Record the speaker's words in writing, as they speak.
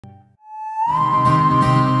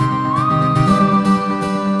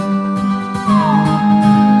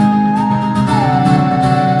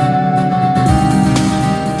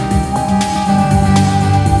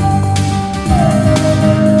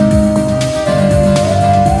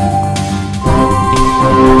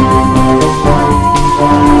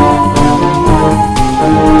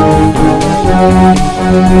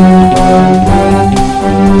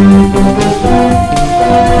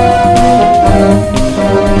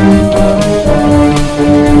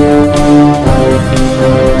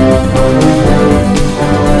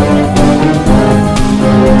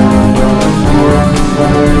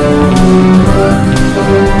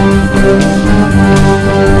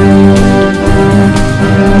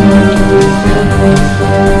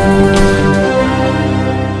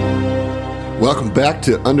Welcome back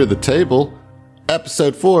to Under the Table,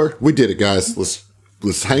 episode 4. We did it, guys.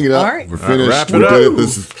 Let's hang it up. All right. We're finished. Wrap it We did up. it.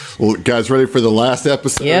 This is, well, guys, ready for the last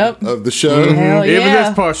episode of the show? Hell Even yeah.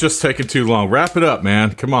 this part's just taking too long. Wrap it up,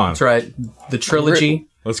 man. Come on. That's right. The trilogy.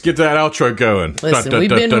 Let's get that outro going. Listen, we've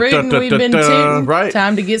been rooting, we've been tooting. Right?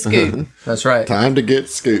 Time to get scooting. That's right. Time to get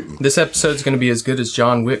scooting. This episode's going to be as good as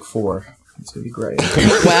John Wick 4. It's going to be great.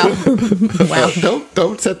 Wow. Wow.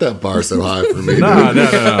 Don't set that bar so high for me. No.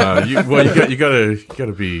 You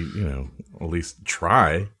gotta be, at least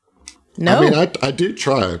try. No. I mean, I do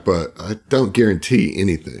try, but I don't guarantee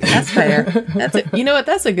anything. That's fair. You know what?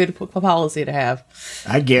 That's a good policy to have.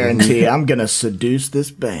 I guarantee I'm going to seduce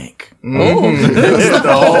this bank. Oh, The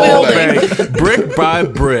whole thing, brick by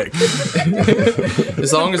brick.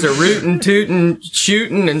 As long as they're rooting, tooting,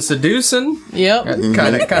 shooting, and seducing, Yep.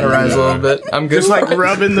 kind of rhymes a little bit. I'm good. Just like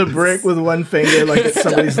rubbing the brick with one finger like it's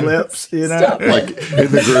somebody's lips, you know? Stop. Like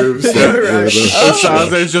in the grooves.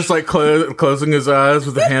 Sansa's just like closing his eyes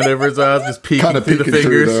with a hand over his eyes, just peeking Kind of through the peeking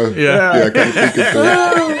through, fingers. though. Yeah. Kind of peeking through.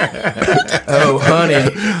 Oh, honey.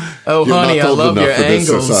 Oh, You're honey, not I old love enough your for this,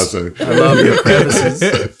 angles. Sasazo. I love your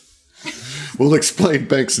crevices. We'll explain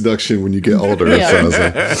bank seduction when you get older, Yeah.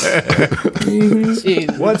 Sasazo.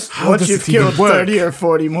 Jeez. Once you've killed 30 or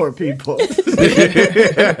 40 more people. Be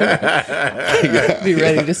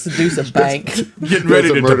ready to seduce a bank. Getting ready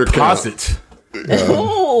There's a to murder deposit.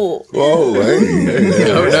 Oh. Whoa,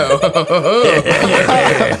 hey. Oh, no.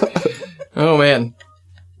 Oh, man.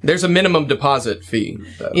 There's a minimum deposit fee,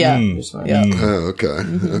 though. Yeah. Just like- Yeah. Oh, okay.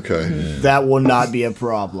 Okay. That will not be a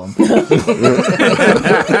problem.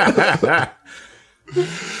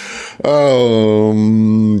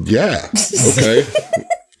 Yeah. Okay.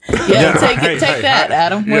 Yeah, take that, hey.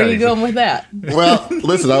 Adam. Where Yeah. are you going with that? Well,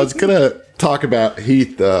 listen, I was gonna talk about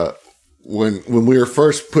Heath when we were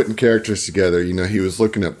first putting characters together. You know, he was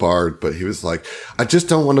looking at Bard, but he was like, "I just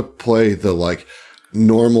don't want to play the like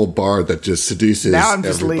normal Bard that just seduces Now I'm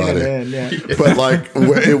just everybody." leaning in, yeah. But like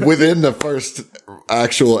within the first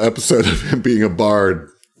actual episode of him being a Bard,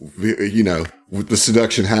 you know, the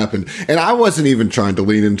seduction happened, and I wasn't even trying to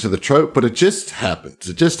lean into the trope, but it just happened.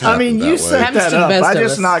 It just I happened. mean, that you way. set Happens that to the up. best I of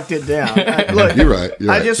just us. knocked it down. Look, You're right.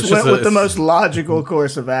 You're I right. just It's went just with the most logical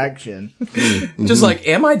course of action. Just like,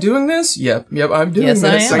 am I doing this? Yep, I'm doing Yes,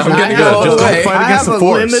 I this. am. I'm I gonna have, go just away. don't fight I against have the a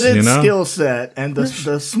force, limited you know? skill set, and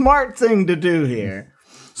the smart thing to do here.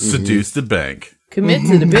 Seduce the bank. Commit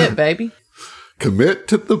to the bit, baby. Commit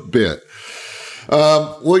to the bit.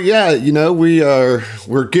 Well, yeah, you know,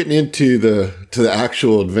 we're getting into the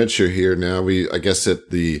actual adventure here now. I guess at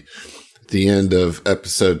the end of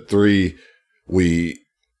episode 3, we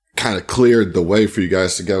kind of cleared the way for you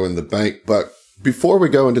guys to go in the bank. But before we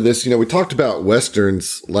go into this, you know, we talked about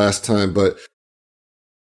Westerns last time, but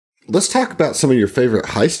let's talk about some of your favorite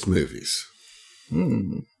heist movies.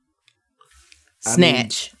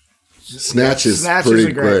 Snatch. Snatch is Snatch pretty is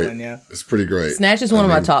a great great. one, yeah. It's pretty great. Snatch is one of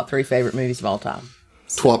my top 3 favorite movies of all time.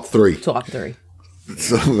 Top 3. Top 3.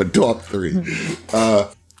 So the top 3.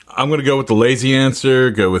 I'm going to go with the lazy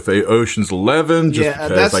answer, go with Ocean's 11, just Yeah,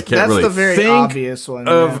 because I can't that's really the very think obvious one.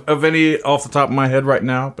 Yeah. of any off the top of my head right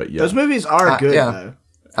now. But yeah. Those movies are good, yeah. though.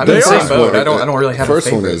 I'm in They the same are. boat. I don't really have First a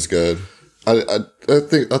favorite. one is good.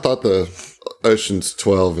 I thought the Oceans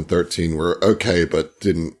 12 and 13 were okay, but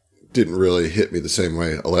didn't really hit me the same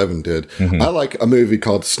way 11 did. I like a movie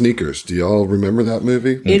called Sneakers. Do y'all remember that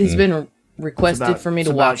movie? It has been requested for me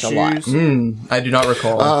to watch a lot. I do not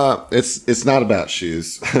recall. It's not about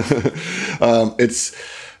shoes.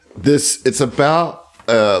 It's about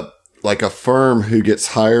like a firm who gets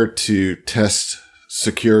hired to test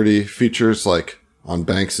security features like on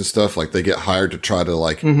banks and stuff. Like they get hired to try to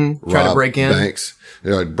like Try to break in. banks,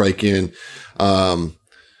 like break in. And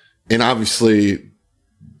obviously,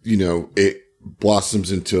 you know, it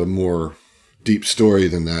blossoms into a more deep story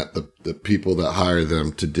than that. The people that hire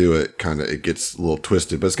them to do it it gets a little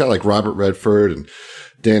twisted, but it's got like Robert Redford and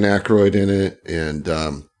Dan Aykroyd in it, and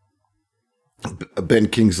Ben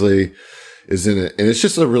Kingsley is in it, and it's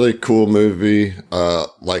just a really cool movie.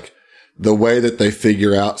 Like the way that they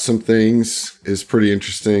figure out some things is pretty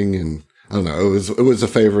interesting, and I don't know, it was a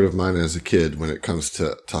favorite of mine as a kid when it comes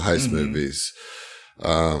to heist movies.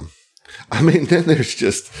 I mean, then there's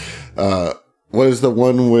just what is the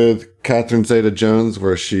one with Catherine Zeta-Jones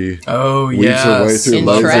where she weaves her way through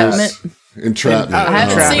Entrapment. Entrapment. I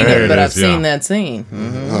haven't seen it, but I've seen that scene.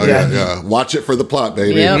 Oh yeah. Watch it for the plot,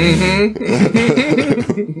 baby. Yep.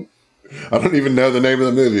 I don't even know the name of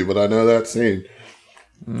the movie, but I know that scene.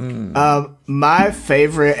 My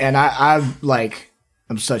favorite, and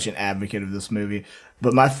I'm such an advocate of this movie,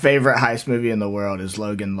 but my favorite heist movie in the world is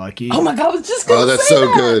Logan Lucky. Oh my god, I was just gonna that's say so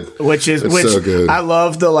that. good. Which so good. I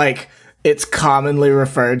love it's commonly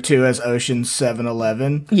referred to as Ocean's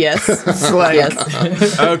 7-Eleven. Yes. It's like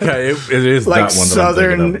Yes. Okay, it is like that one. That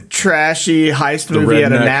southern trashy heist movie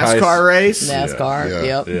at a redneck NASCAR heist. race NASCAR.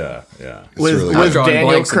 Yeah. Yep. Yeah. with really good. drawing Daniel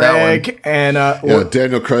blanks at that Craig and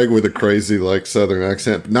Daniel Craig with a crazy southern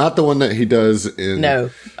accent, not the one that he does in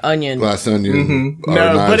No. Onion. Glass Onion. or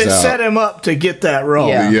no, but Knives it Out. set him up to get that role.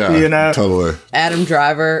 Yeah. Yeah, you know, totally. Adam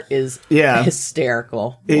Driver is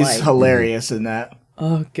hysterical. he's hilarious in that.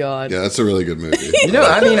 Oh god. Yeah, that's a really good movie. You know,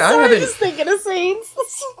 I mean, I Sorry, haven't. just thinking of scenes.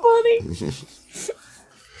 That's so funny.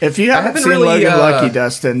 If you haven't haven't seen really, Logan Lucky,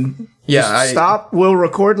 Dustin, Yeah, stop. We'll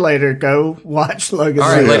record later. Go watch Logan All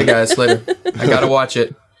right, Lucky. later, guys. Later. I gotta watch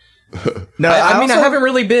it. No, I mean, I also- haven't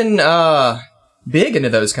really been big into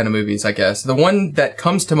those kind of movies, I guess. The one that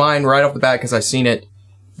comes to mind right off the bat, because I seen it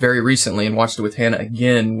very recently and watched it with Hannah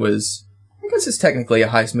again, was, I guess it's technically a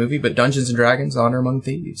heist movie, but Dungeons and Dragons: Honor Among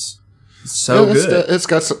Thieves. It's so Yeah, good. It's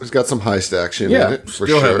got some heist action Yeah. in it for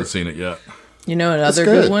Still sure. haven't seen it yet. You know another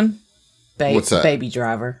good. good one? What's that? Baby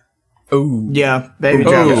Driver. Ooh. Yeah, Baby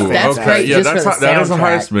Driver's Oh, That's okay. great Yeah, just for the that is a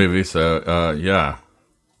soundtrack. heist movie. So, yeah.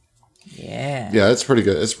 Yeah, it's pretty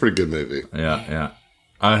good. It's a pretty good movie. Yeah.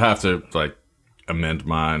 I have to amend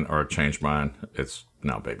mine or change mine. It's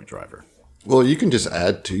now Baby Driver. Well, you can just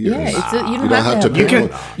add to yours. Yeah, you don't don't have to have have to You one.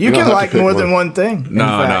 can You you don't can have to like pick more one. than one thing. in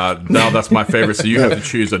fact. No, that's my favorite. So you have to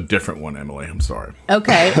choose a different one, Emily. I'm sorry.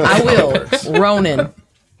 Okay, I will. Ronan.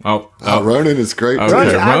 Oh, Ronan is great. okay. too.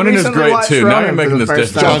 Ronan- I Ronan is recently great watched too. Now Ronan you're for making the this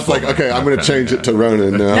first difficult. John's like, okay, I'm going to change it to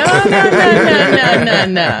Ronan now.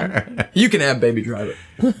 No. You can have Baby Driver.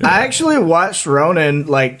 I actually watched Ronan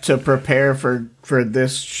to prepare for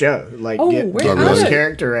this show. Get where- this really?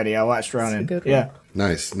 character ready. I watched Ronan. good one. Yeah.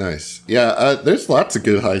 Nice. Yeah, there's lots of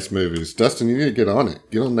good heist movies. Dustin, you need to get on it.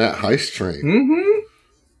 Get on that heist train.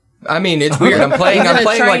 I mean, it's weird. I'm playing gonna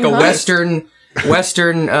like train a heist.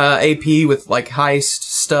 Western AP with heist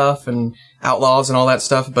stuff and outlaws and all that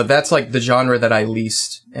stuff, but that's the genre that I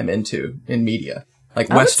least am into in media.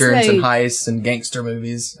 Westerns say- and heists and gangster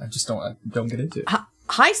movies. I just don't get into it.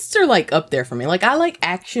 Heists are up there for me. I like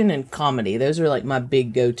action and comedy. Those are my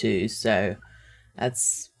big go-tos. So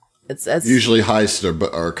that's Usually heists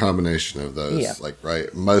are a combination of those. Yeah.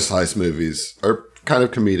 Right? Most heist movies are kind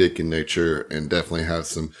of comedic in nature and definitely have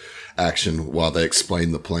some action while they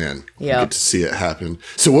explain the plan. Yeah. You get to see it happen.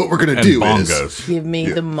 So what we're going to And do bongos. give me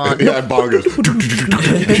the money. Yeah, bongos.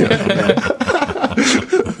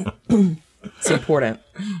 It's important.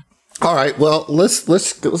 All right. Well, let's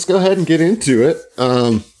go ahead and get into it.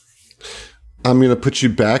 I'm going to put you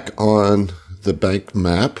back on the bank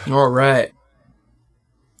map. All right.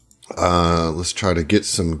 Let's try to get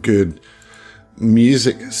some good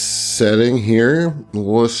music setting here.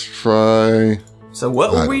 Let's try. So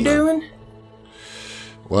what were we doing?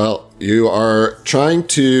 Well, you are trying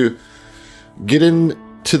to get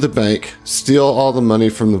into the bank, steal all the money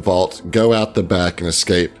from the vault, go out the back and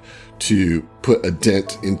escape to put a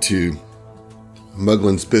dent into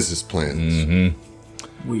Muglin's business plans.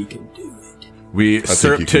 We can do it. We think you can do it.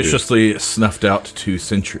 surreptitiously snuffed out 2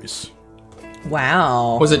 centuries.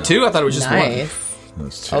 Wow. Was it 2? I thought it was just nice.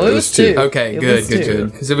 Those 2. Oh, it was 2. Okay, It good. was 2.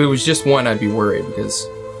 Because if it was just 1, I'd be worried because.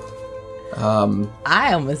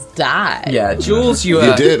 I almost died. Yeah, Jules, you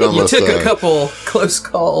did you almost took die. a couple close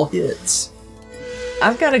call hits.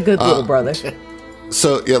 I've got a good little brother.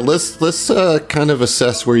 So yeah, let's kind of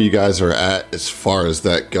assess where you guys are at as far as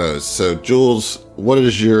that goes. So Jules, what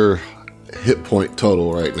is your hit point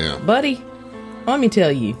total right now? Buddy, let me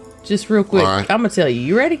tell you, just real quick. All right. I'm going to tell you.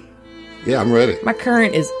 You ready? Yeah, I'm ready. My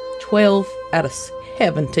current is 12 out of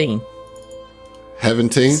 17.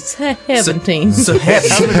 17? 17. So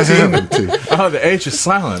 17. Oh, the H is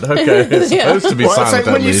silent. Okay, it's supposed to be Well, it's silent.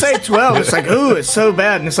 like when at you least. say 12, it's like, ooh, it's so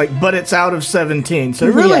bad. And it's like, but it's out of 17. So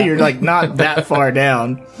really, Yeah. you're like not that far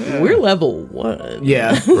down. We're level 1.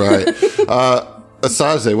 Yeah. Right.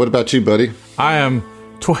 Asaze, what about you, buddy? I am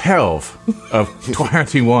 12 of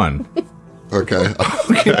 21. Okay.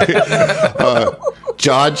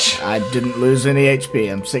 Judge I didn't lose any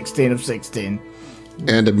HP. I'm 16 of 16.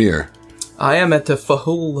 and Amir. I am at the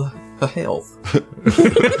full health.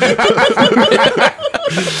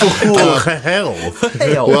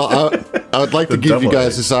 Hell. Well, I would like to give you double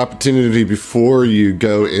guys this opportunity before you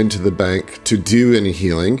go into the bank to do any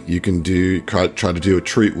healing. You can try to do a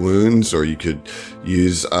treat wounds, or you could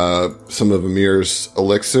use some of Amir's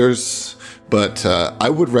elixirs. But I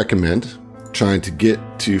would recommend trying to get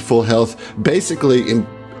to full health. Basically,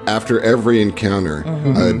 after every encounter,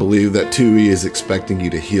 I believe that 2E is expecting you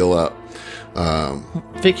to heal up.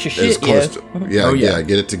 Fix your As shit, close yo. to,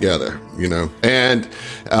 get it together, And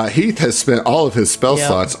Heath has spent all of his spell Yeah.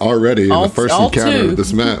 slots already in the first all encounter two. of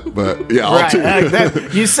this map. But yeah, all Right. two.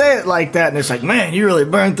 You say it like that, and it's like, man, you really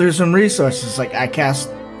burned through some resources. It's like, I cast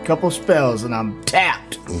a couple spells, and I'm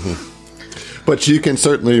tapped. But you can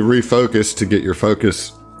certainly refocus to get your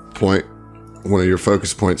focus point, one of your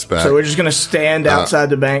focus points back. So we're just going to stand outside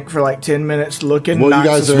the bank for like 10 minutes looking. Well, you not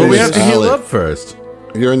guys are But in we this have to heal alley. up first.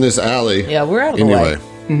 You're in this alley. Yeah, we're out of the Anyway,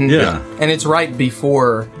 way. Yeah. And it's right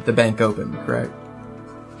before the bank opened, correct?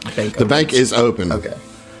 the bank is open. Okay.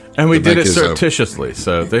 And we The did bank it is open. surreptitiously,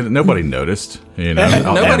 so nobody noticed. You know,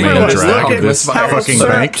 Nobody Admin noticed drag looking this this How fucking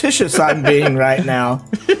bank. surreptitious I'm being right now.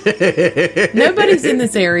 Nobody's in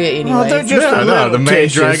this area anyway. they're just a No, little the main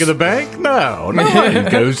titious. drag of the bank? No, nobody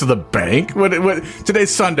goes to the bank. What?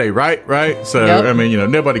 Today's Sunday, right? Right. So Yep. I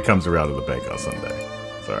mean, nobody comes around to the bank on Sunday.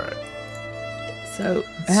 It's all right. So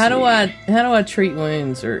how do I treat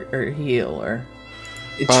wounds or heal or?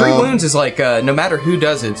 Treat wounds is like no matter who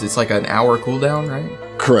does it, it's like an hour cooldown, right?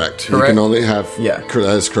 Correct. You Correct? can only have. Yeah.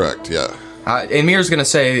 That is correct. Yeah. Emir's gonna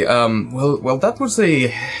say, well, that was a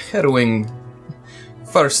harrowing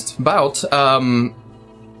first bout.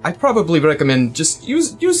 I probably recommend just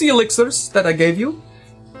use the elixirs that I gave you.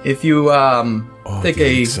 If you take the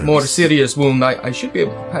a elixirs. more serious wound, I should be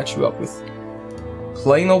able to patch you up with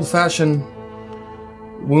plain old-fashioned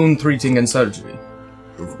wound treating and surgery.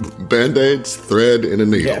 Band-aids, thread, and a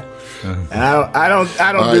needle. Yeah. I don't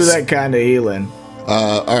Alright, do that kind of healing.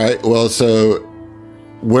 All right. Well, so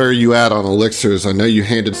where are you at on elixirs? I know you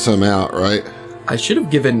handed some out, right? I should have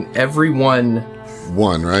given everyone.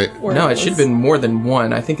 One, right? No, it should have been more than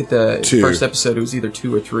one. I think at the Two. first episode it was either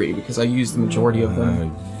 2 or 3 because I used the majority of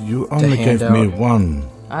them. You only hand gave me out. one.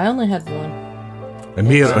 I only had one.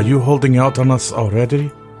 Amir, are you holding out on us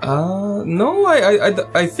already? No,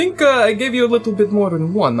 I think I gave you a little bit more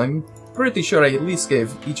than one. I'm pretty sure I at least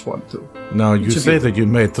gave each one 2. No, you Each of say you. that you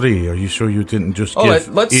made 3. Are you sure you didn't just Oh, give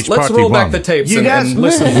let's each let's party roll back one? the tapes You and, guys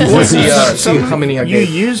listen. See how many I You gave.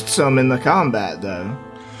 used some in the combat, though.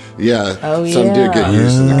 Yeah. Oh, Some yeah. did get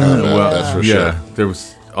used in the combat. That's for yeah, sure. there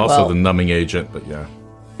was also Well- the numbing agent, but yeah.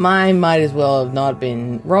 Mine might as well have not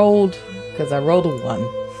been rolled because I rolled a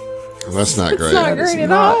 1. That's not great. Not great at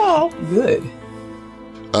not- all. Good.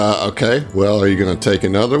 Okay. Well, are you going to take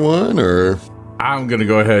another one, or I'm gonna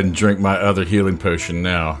go ahead and drink my other healing potion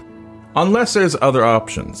now. Unless there's other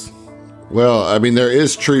options. well, I mean, there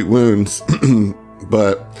is treat wounds,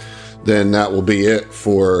 but then that will be it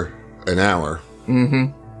for an hour.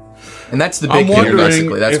 And that's the I'm big hit, wondering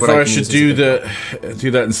basically. That's if what I can should use as do a big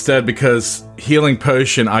do that instead, because healing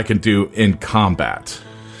potion I can do in combat.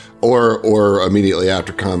 Or immediately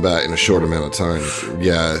after combat in a short amount of time.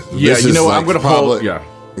 Yeah. Yeah, this you is know what? like I'm gonna probably, hold. Yeah,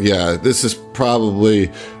 Yeah, this is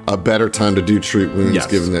probably a better time to do treat wounds, Yes.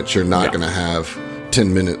 given that you're not Yeah. going to have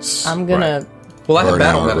 10 minutes. I'm gonna. Well, I Or have an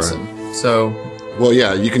battle hour, medicine, so Well,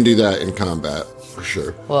 yeah, you can do that in combat for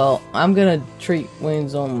sure. Well, I'm gonna treat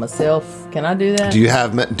wounds on myself. Can I do that? Do you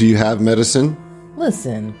have medicine?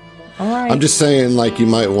 Listen. All right. I'm just saying, like, you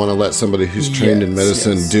might want to let somebody who's trained in Yes,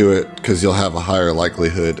 medicine yes. do it, because you'll have a higher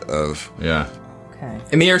likelihood of. yeah. Okay.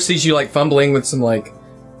 Amir sees you like fumbling with some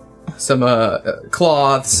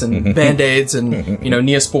cloths and band-aids and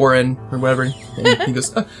Neosporin or whatever, and he goes,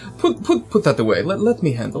 "Put that away. Let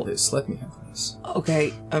me handle this. Let me handle this."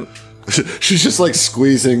 Okay. She's just like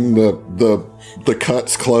squeezing the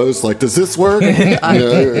cuts closed. Like, does this work? If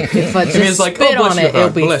I just Amir's like, spit "Oh, bless on your it, it'll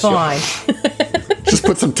heart, be bless your fine. Just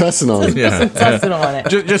put some tussin on it. Yeah. Toss it on it.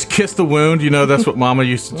 Just kiss the wound. That's what Mama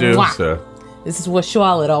used to do. Mwah. So This is what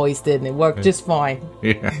Charlotte always did, and it worked just fine.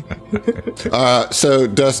 yeah. So,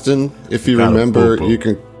 Dustin, if you Got a remember,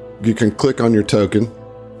 boo-boo. you can click on your token,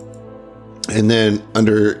 And then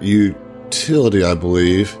under utility, I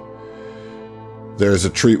believe, there's a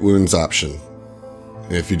treat wounds option.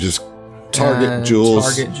 If you just target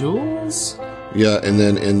jewels. Target jewels? Yeah, and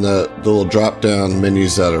then in the little drop-down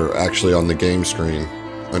menus that are actually on the game screen,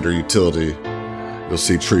 under utility, you'll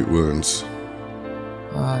see treat wounds.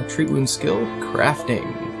 Treat wound skill? Crafting.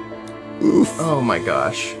 Oof. Oh my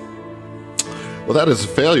gosh. Well, that is a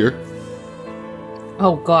failure.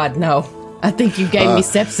 Oh God, no! I think you gave me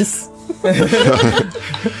sepsis.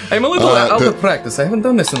 I'm a little out of practice. I haven't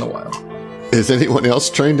done this in a while. Is anyone else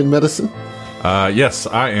trained in medicine? Yes,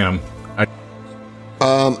 I am.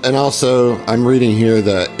 And also, I'm reading here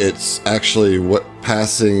that it's actually what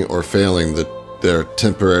passing or failing that they're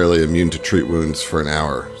temporarily immune to treat wounds for an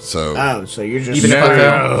hour. So So you're just Even if I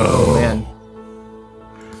fail? Oh man.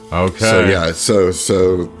 Okay. So yeah, so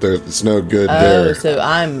there's no good Oh, there. so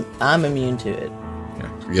I'm immune to it.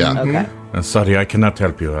 Yeah. Okay, Sorry, I cannot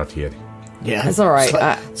help you out here. Yeah, that's all right.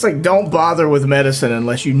 It's like don't bother with medicine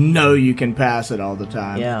unless you know you can pass it all the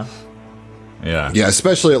time. Yeah. Yeah. Yeah,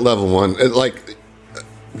 especially at level 1.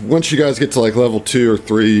 Once you guys get to like level 2 or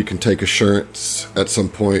 3, you can take assurance at some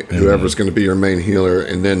point, whoever's going to be your main healer,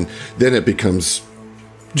 and then it becomes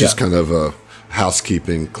just kind of a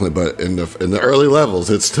housekeeping. But in the early levels,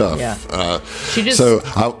 it's tough. Yeah. She just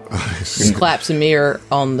claps Amir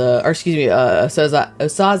on the, or excuse me,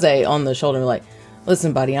 Osaze on the shoulder, like,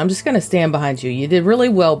 listen, buddy, I'm just going to stand behind you. You did really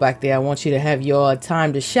well back there. I want you to have your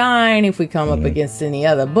time to shine. If we come up against any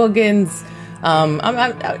other boogans,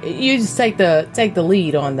 you just take the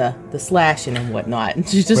lead on the slashing and whatnot. And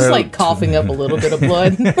she's just like coughing up a little bit of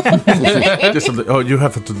blood. You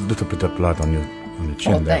have a little bit of blood on your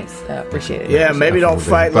chin. Oh, thanks. I appreciate it. Yeah, maybe don't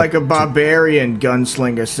fight like a barbarian,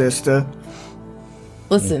 gunslinger sister.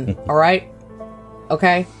 Listen, all right?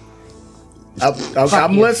 Okay?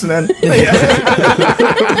 I'm listening.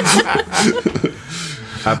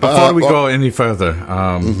 Before we go any further,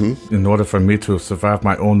 in order for me to survive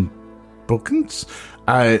my own bookings,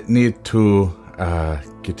 I need to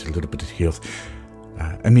get a little bit of health.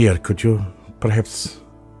 Amir, could you perhaps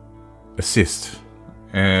assist?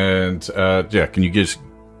 And can you just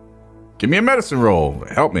give me a medicine roll?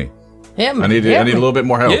 Help me. I need a little bit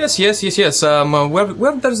more help. Yes. Where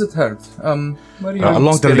does it hurt? Where are you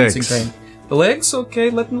along the legs. Pain? The legs? Okay,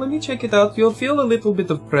 let me check it out. You'll feel a little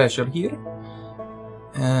bit of pressure here.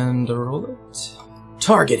 And roll it.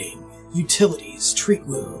 Targeting. Utilities. Treat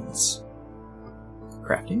wounds.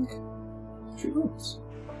 Crafting. Treat wounds.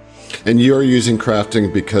 And you're using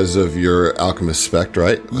crafting because of your alchemist spec,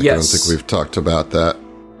 right? Yes. I don't think we've talked about that.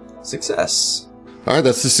 Success. All right,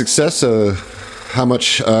 that's a success. How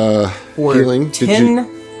much For healing 10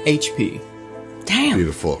 did you? HP. Damn.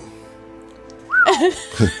 Beautiful.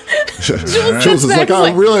 Jules Jules is like,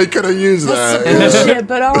 I really could have used that. Bullshit,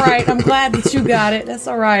 but all right. I'm glad that you got it. That's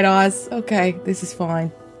all right, Oz. Okay, this is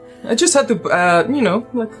fine. I just had to,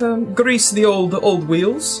 grease the old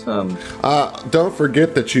wheels. Don't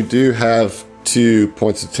forget that you do have 2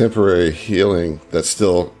 points of temporary healing that's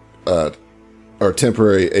still, or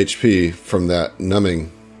temporary HP from that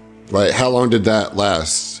numbing. Right? How long did that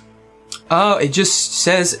last? It just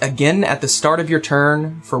says again at the start of your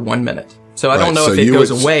turn for 1 minute. So I don't know so if it goes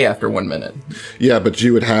away after 1 minute. Yeah, but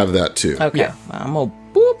you would have that too. Okay. Yeah. I'm gonna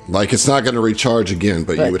boop. Like it's not going to recharge again,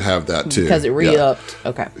 but you would have that too. Because it re-upped.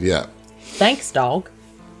 Okay. Yeah. Thanks, dog.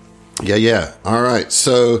 Yeah. All right.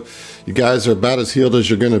 So you guys are about as healed as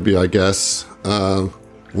you're going to be, I guess. You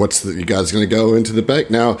guys going to go into the bank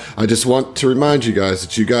now? I just want to remind you guys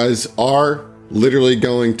that you guys are literally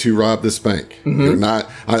going to rob this bank. You're not.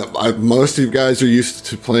 Most of you guys are used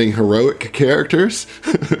to playing heroic characters.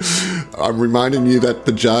 I'm reminding you that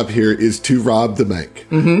the job here is to rob the bank.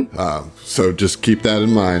 So just keep that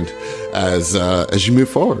in mind as you move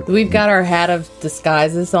forward. We've got our hat of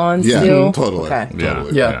disguises on Yeah, still. totally. Okay.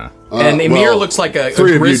 Totally. Yeah. And Emir looks like a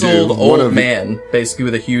 3 of you grizzled do. One old of you- man, basically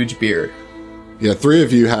with a huge beard. Yeah, 3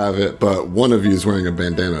 of you have it, but 1 of you is wearing a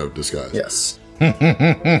bandana of disguise. Yes.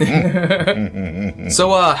 So,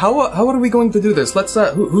 how are we going to do this? Let's,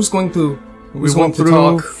 who's going to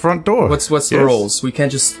talk? Front door. What's the roles? We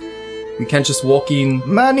can't just walk in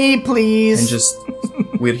Money, please. and just,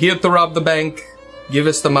 we're here to rob the bank. Give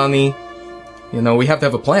us the money. We have to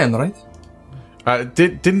have a plan, right?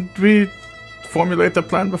 Didn't we formulate a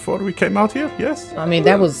plan before we came out here? Yes. I mean,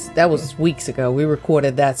 that was weeks ago. We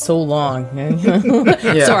recorded that so long.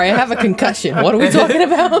 Sorry, I have a concussion. What are we talking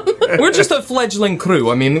about? We're just a fledgling crew.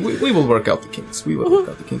 I mean, we will work out the kinks. We will work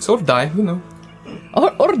out the kinks. Or die, who knows?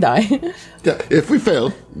 or die. Yeah, if we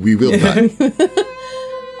fail, we will die.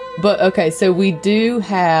 But okay, so we do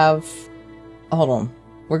have. Hold on.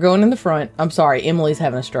 We're going in the front. I'm sorry, Emily's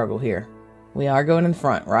having a struggle here. We are going in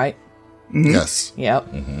front, right? Yes. Yep.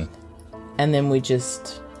 And then we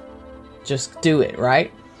just do it,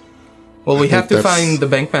 right? Well, we have to that's- find the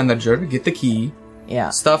bank manager, get the key, Yeah.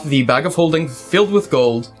 stuff the bag of holding filled with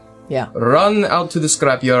gold, Yeah. run out to the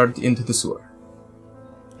scrapyard into the sewer.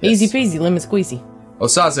 Easy peasy, lemon squeezy.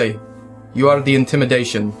 Osaze, you are the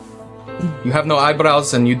intimidation. You have no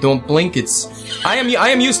eyebrows and you don't blink. I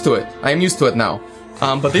am used to it. I am used to it now.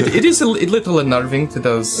 But it is a little unnerving to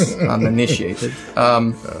those uninitiated.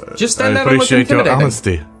 Just stand there and look appreciate your intimidating.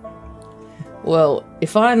 honesty. Well,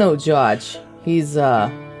 if I know George, he's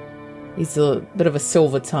a bit of a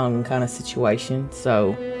silver tongue kind of situation.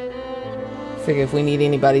 So, figure if we need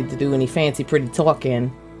anybody to do any fancy, pretty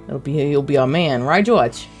talking, he'll be our man, right,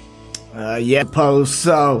 George? Yeah, suppose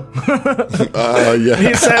so. Yeah.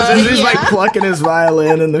 He says as he's like plucking his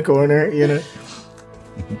violin in the corner, you know.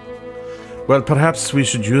 Well, perhaps we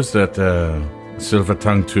should use that silver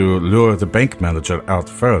tongue to lure the bank manager out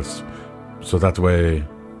first, so that way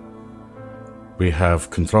we have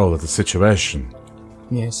control of the situation.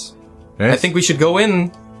 Yes. Yes? I think we should go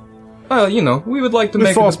in. We would like to With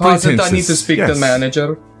make a false deposit. I need to pretenses, speak to the yes.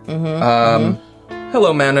 manager.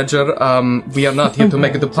 Hello, manager. We are not here to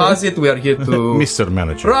make a deposit. We are here to Mr.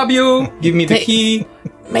 Manager. rob you. Give me the key.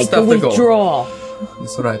 Make stuff a the gold. withdrawal.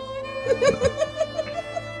 That's right.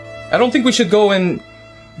 I don't think we should go in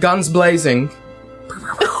guns blazing.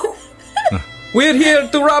 We're here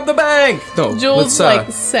to rob the bank. No, Jules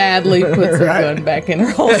let's, sadly puts her gun back in her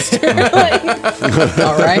holster.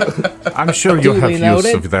 All right. I'm sure you'll have Duly use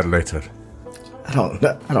noted. of that later. I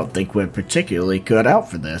don't think we're particularly cut out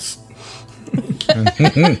for this.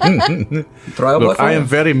 trial by Look, I fire. am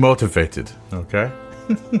very motivated, okay?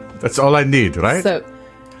 That's all I need, right? So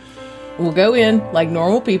we'll go in like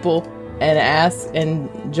normal people and ask, and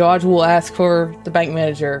George will ask for the bank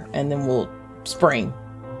manager, and then we'll spring.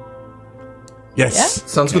 Yes.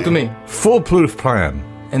 Sounds good to me. Foolproof plan.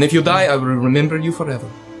 And if you die, I will remember you forever.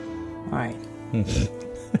 All right.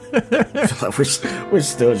 We're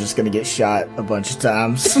still just gonna get shot a bunch of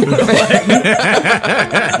times.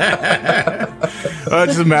 I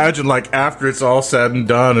just imagine, like, after it's all said and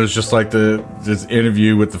done, it's just like this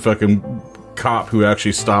interview with the fucking cop who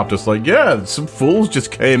actually stopped us. Like, yeah, some fools just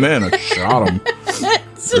came in and shot them.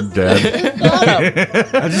 They're dead.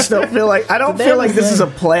 I just don't feel like this is a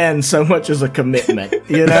plan so much as a commitment,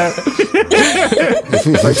 you know?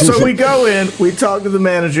 Like, so we go in, we talk to the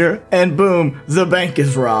manager, and boom, the bank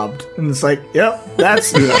is robbed. And it's like, yep,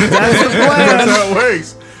 that's the That's plan. how it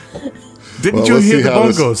works. Didn't Well, you let's hear see the how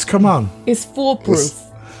this- bongos? Come on. It's foolproof.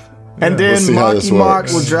 And then Let's see how this Marky Mark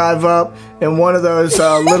works. will drive up in one of those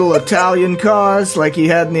little Italian cars like he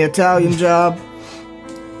had in the Italian Job.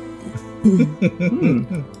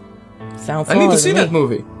 Sounds I need to solid see me. that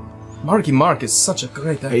movie. Marky Mark is such a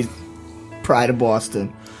great actor. He's Pride of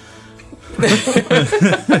Boston.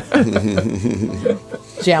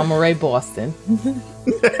 Jal Murray, Boston.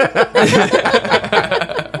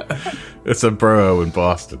 It's a borough in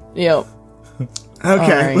Boston. Yep.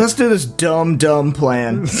 Okay, right. let's do this dumb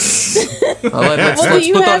plan. Let's do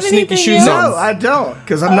you put our have sneaky anything shoes else? No, on. I don't,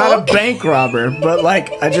 because I'm not a bank robber. But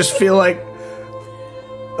like, I just feel like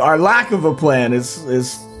our lack of a plan is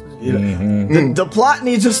you know, the plot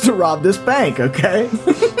needs us to rob this bank, okay?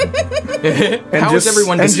 How is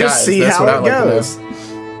everyone and disguised? just see That's how what I it like to know. goes.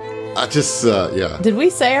 I just, yeah. Did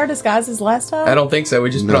we say our disguises last time? I don't think so.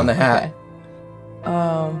 We just put No. on the hat.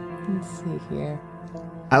 Okay. Let's see here.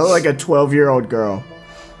 I look like a 12-year-old girl.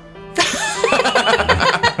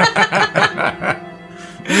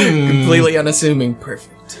 Completely unassuming.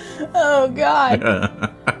 Perfect. Oh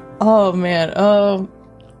God. Oh man.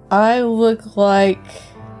 I look like,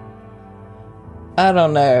 I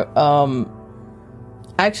don't know.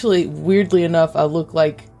 Actually, weirdly enough, I look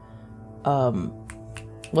like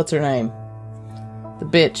what's her name? The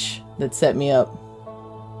bitch that set me up.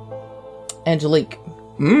 Angelique.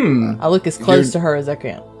 I look as close to her as I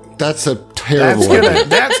can. That's a terrible idea.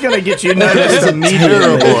 That's gonna get you noticed immediately.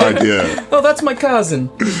 Terrible idea. Oh, that's my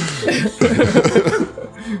cousin.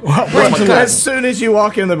 As soon as you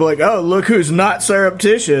walk in, they'll be like, "Oh, look who's not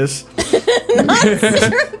surreptitious."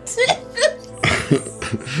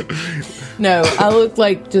 No, I look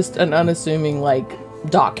like just an unassuming, like,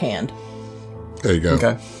 dock hand. There you go.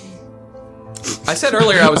 Okay. I said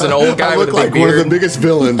earlier I was an old guy I with look a big like one of the beard. biggest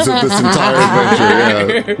villains of this entire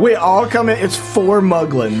adventure. Yeah. We all come in. It's 4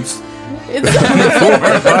 muglins.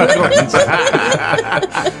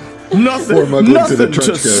 Four Nothing muglins in a to trench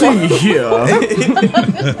coat. see here.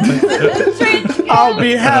 I'll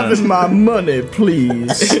be having my money,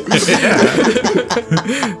 please.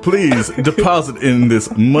 Please deposit in this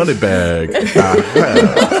money bag.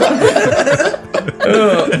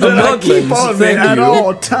 That I keep on me at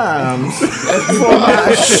all times for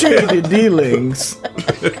my shady dealings.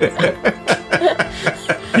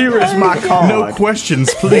 Here is my card. No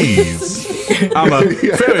questions, please. I'm a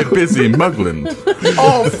very busy muglin.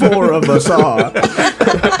 All four of us are.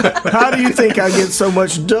 How do you think I get so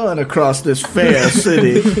much done across this fair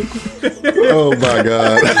city? Oh my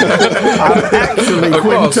God. I'm actually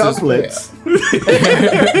quintuplets.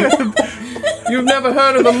 You've never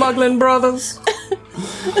heard of the Muglin Brothers?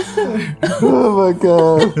 Oh my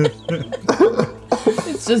God.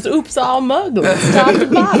 It's just oops all muglins, top to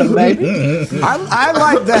bottom, baby. I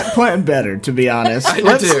like that plan better, to be honest.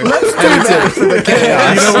 Let's do that for the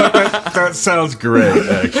chaos. You know what? That sounds great,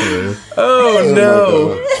 actually. Oh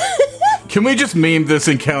no. Can we just meme this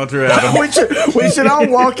encounter, Adam? We should all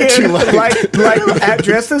walk in like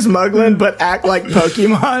dressed as Muglin, but act like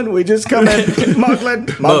Pokemon. We just come in Muglin,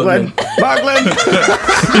 Muglin, Muglin,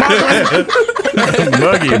 Muglin,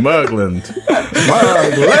 Muggy Mugland.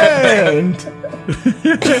 Mugland.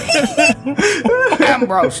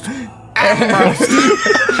 Ambrose.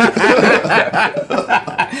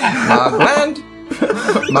 Mugland.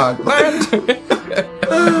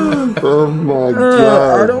 Oh my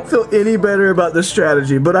God. I don't feel any better about the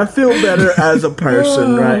strategy, but I feel better as a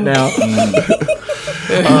person right now.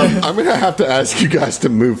 I'm going to have to ask you guys to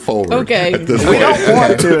move forward. Okay. At this We point. don't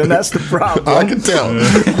want to, and that's the problem. I can tell.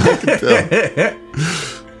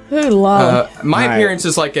 Who long? My Right. appearance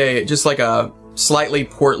is like a slightly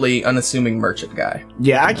portly, unassuming merchant guy.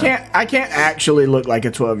 Yeah, I can't actually look like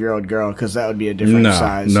a 12-year-old girl because that would be a different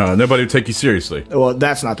size. No, nobody would take you seriously. Well,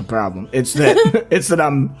 that's not the problem. It's that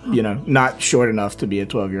I'm, not short enough to be a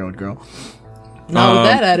 12-year-old girl. Not with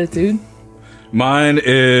that attitude. Mine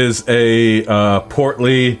is a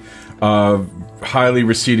portly, highly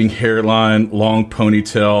receding hairline, long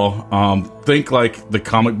ponytail. Think like the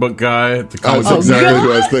comic book guy. The comic That's book exactly guy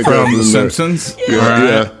what I was thinking. from The Simpsons. Yeah, All right.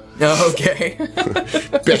 yeah. Okay.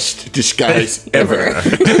 Best disguise ever.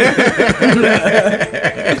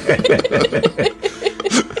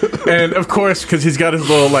 And of course, because he's got his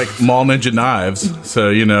little mall ninja knives,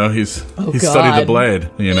 so he's studied the blade.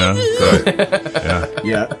 So,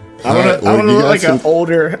 Yeah. I right, want to you look guys like an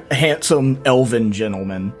older, handsome, elven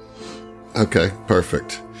gentleman. Okay,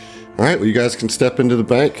 perfect. All right, well, you guys can step into the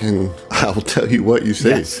bank, and I will tell you what you see.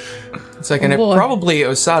 Yes. Second, boy. probably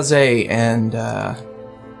Osaze and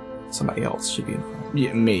somebody else should be in front.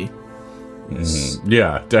 Yeah, me.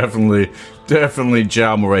 Yeah, definitely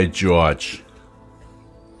Jalmaray George.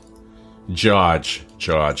 George.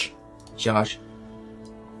 Josh.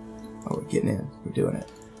 Oh, we're getting in. We're doing it.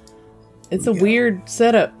 It's a weird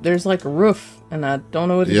setup. There's like a roof, and I don't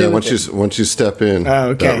know what to Yeah, do with it. once you step in,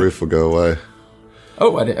 okay. that roof will go away.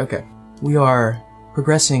 Oh, I did. Okay. We are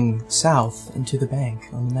progressing south into the bank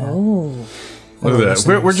on the map. Oh. Look at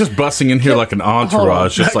that. We're just busting in here like an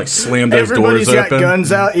entourage, just slam those Everybody's doors got open.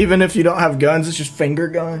 guns out, even if you don't have guns. It's just finger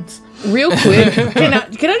guns. Real quick, can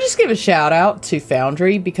I just give a shout out to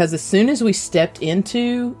Foundry, because as soon as we stepped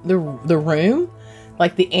into the room,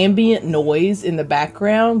 the ambient noise in the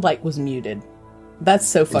background was muted. That's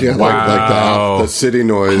so fucking Yeah, cool. like the city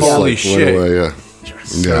noise Holy went shit. away. Yeah.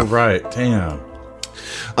 So right, damn.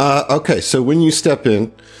 Okay, so when you step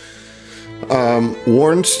in,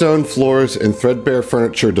 worn stone floors and threadbare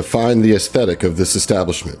furniture define the aesthetic of this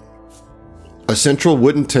establishment. A central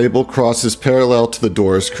wooden table crosses parallel to the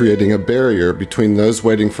doors, creating a barrier between those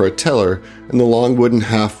waiting for a teller and the long wooden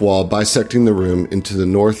half wall bisecting the room into the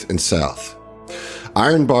north and south.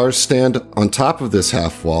 Iron bars stand on top of this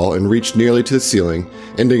half wall and reach nearly to the ceiling,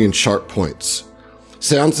 ending in sharp points.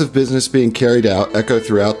 Sounds of business being carried out echo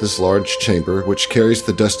throughout this large chamber, which carries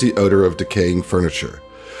the dusty odor of decaying furniture.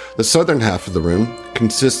 The southern half of the room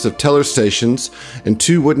consists of teller stations and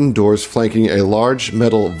two wooden doors flanking a large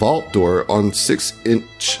metal vault door on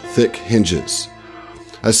 6-inch thick hinges.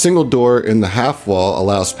 A single door in the half wall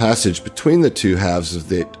allows passage between the two halves of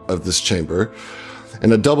this chamber,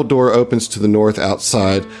 and a double door opens to the north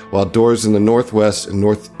outside, while doors in the northwest and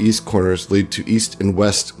northeast corners lead to east and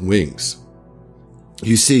west wings.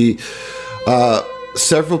 You see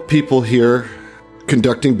several people here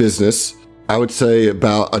conducting business. I would say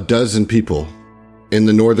about a dozen people in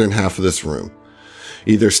the northern half of this room,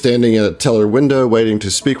 either standing at a teller window waiting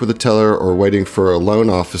to speak with a teller or waiting for a loan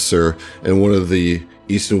officer in one of the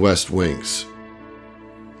east and west wings.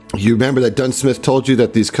 You remember that Dunsmith told you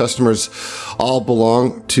that these customers all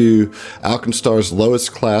belong to Alkenstar's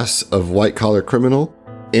lowest class of white-collar criminal,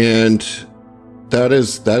 and that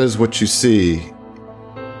is what you see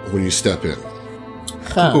when you step in.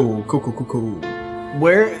 Cool.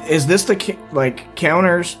 Where is this? The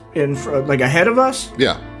counters in like ahead of us?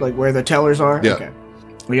 Yeah. Like where the tellers are? Yeah. Okay.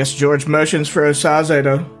 I guess George motions for Osaze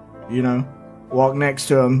to, walk next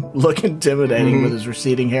to him, look intimidating with his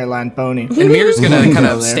receding hairline pony. And Amir's gonna kind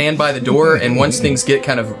of stand by the door, and once things get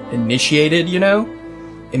kind of initiated,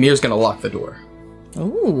 Amir's gonna lock the door.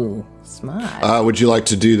 Ooh, smart. Would you like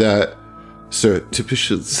to do that, Sarah?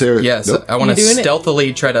 Sarah? Yes, Nope. I want to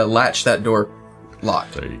stealthily try to latch that door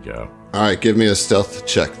locked. There you go. All right, give me a stealth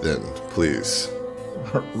check then, please.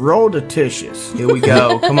 Roll Detitious. Here we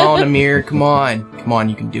go. Come on, Amir. Come on,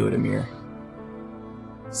 you can do it, Amir.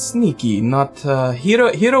 Sneaky, not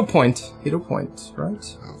hero point. Hero point,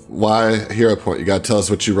 right? Why hero point? You gotta tell us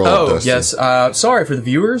what you rolled. Oh, Dustin. yes. Sorry for the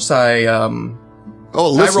viewers. Listeners,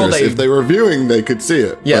 if they were viewing, they could see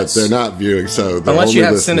it. Yes. But they're not viewing, so they're unless only you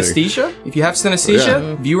have listening. synesthesia. If you have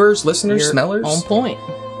synesthesia, viewers, listeners, You're smellers. on point.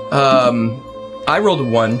 I rolled a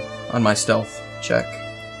 1 on my stealth check.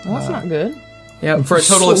 Well, that's not good. Yeah, for a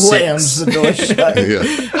total of 6. The door shut. Yeah.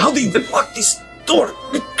 How do you lock this door?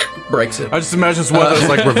 Breaks it. I just imagine it's one of those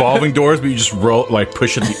like revolving doors, but you just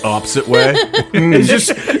push it the opposite way. He's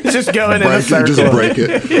just going in a circle. Just break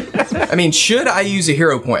it. I mean, should I use a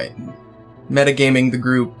hero point? Metagaming the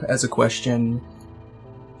group as a question.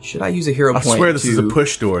 Should I use a hero I point? swear this is a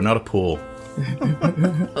push door, not a pull.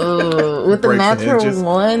 With the Breaks natural the hinges.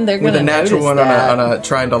 one, they're with going to a natural one on a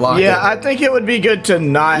trying to lock it. Yeah, I think it would be good to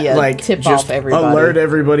not tip just off everybody. alert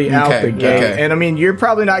everybody out Okay, the gate. okay. And I mean, you're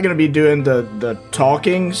probably not going to be doing the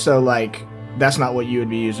talking, so that's not what you would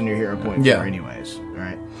be using your hero point for, anyways. All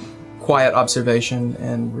right. Quiet observation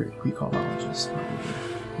and recall knowledge.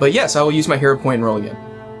 But yes, I will use my hero point and roll again.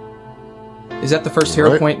 Is that the first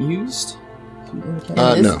hero point used? In this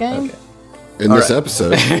No. game? Okay. In this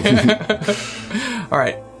episode. All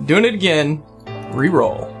right, doing it again.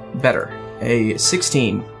 Reroll. Better. A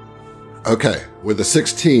 16. Okay, with a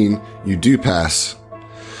 16, you do pass.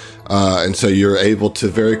 And so you're able to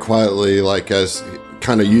very quietly, as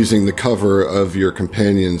kind of using the cover of your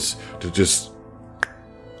companions to just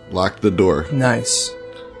lock the door. Nice.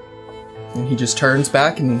 And he just turns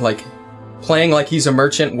back and, playing like he's a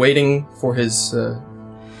merchant waiting for his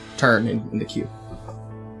turn in the queue.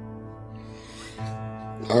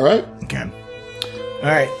 All right. Okay. All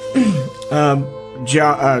right.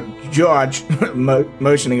 George,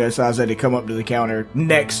 motioning Osaze to come up to the counter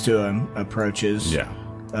next to him, approaches. Yeah.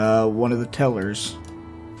 One of the tellers.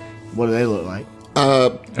 What do they look like?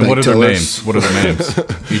 And what are their names? What are their names?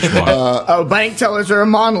 Each one. Bank tellers are a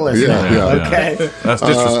monolith. Yeah. Okay. That's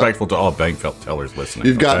disrespectful to all bank tellers listening.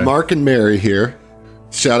 You've got Mark and Mary here.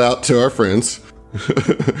 Shout out to our friends.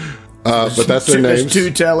 But that's their names. There's 2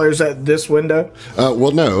 tellers at this window?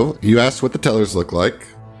 Well, no. You asked what the tellers look like.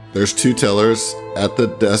 There's 2 tellers at the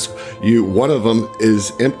desk. One of them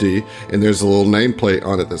is empty, and there's a little nameplate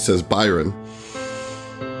on it that says Byron.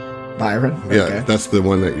 Byron? Okay. Yeah, that's the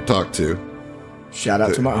one that you talked to. Shout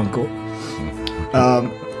out to my uncle.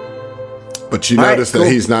 But you notice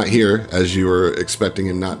that he's not here, as you were expecting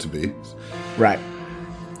him not to be. Right.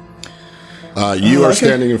 You are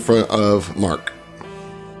standing in front of Mark.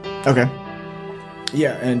 Okay.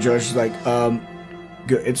 Yeah, and George is like,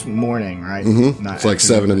 it's morning, right? Mm-hmm. Not It's like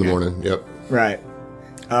 7 in the morning. Yep. Right.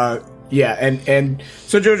 Yeah, and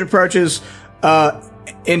so George approaches,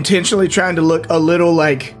 intentionally trying to look a little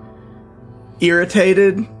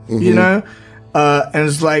irritated, and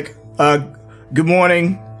it's like, good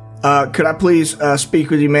morning. Could I please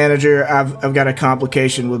speak with you, manager? I've got a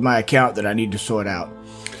complication with my account that I need to sort out.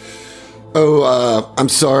 Oh, I'm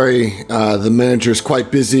sorry. The manager's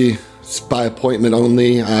quite busy. It's by appointment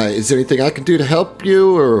only. Is there anything I can do to help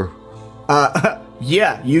you, or?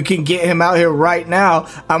 Yeah, you can get him out here right now.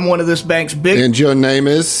 I'm one of this bank's big. And your name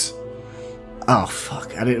is? Oh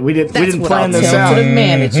fuck! We didn't That's what plan I'll this tell out. to the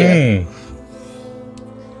manager.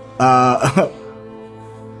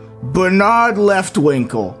 Bernard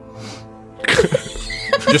Leftwinkle.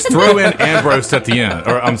 Just throw in Ambrose at the end.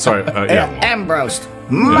 Or I'm sorry. Ambrose.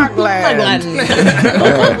 Markland.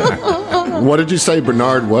 What did you say,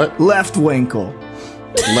 Bernard? What? Leftwinkle.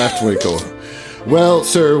 Leftwinkle. Well,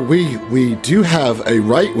 sir, we do have a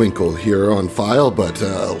right winkle here on file, but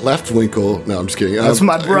left winkle. No, I'm just kidding. That's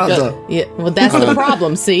my brother. Yeah, well, that's the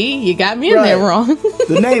problem. See, you got me in there wrong.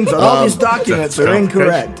 The names on all these documents are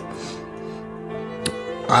incorrect.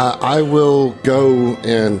 I will go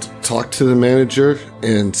and talk to the manager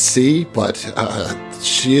and see, but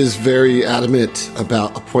she is very adamant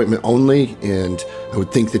about appointment only, and I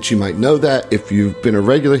would think that you might know that if you've been a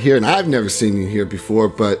regular here, and I've never seen you here before,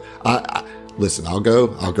 but listen, I'll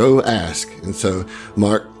go ask. And so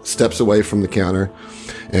Mark steps away from the counter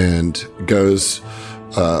and goes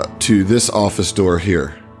to this office door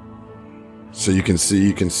here. So you can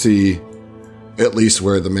see at least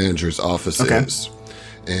where the manager's office is.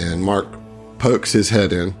 And Mark pokes his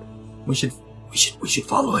head in. We should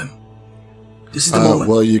follow him. This is the moment.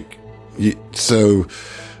 Well, so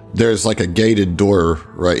there's like a gated door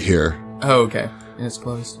right here. Oh, okay. And it's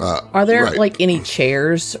closed. Are there like any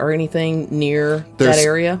chairs or anything near that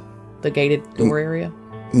area? The gated door area?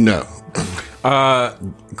 No.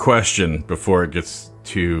 Question before it gets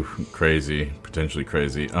too crazy, potentially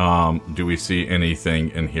crazy. Do we see anything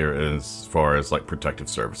in here as far as like protective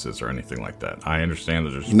services or anything like that? I understand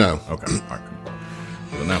that there's no. Okay. All right.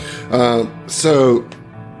 So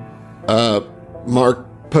no. Mark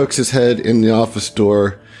pokes his head in the office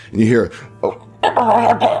door, and you hear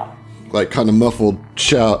like kind of muffled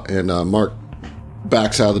shout, and Mark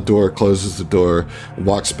backs out of the door, closes the door, and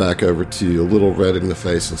walks back over to you, a little red in the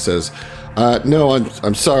face, and says, "No,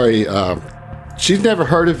 I'm sorry. She's never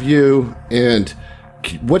heard of you. And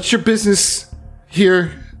what's your business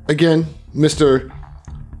here again, Mr.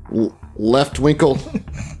 Leftwinkle?"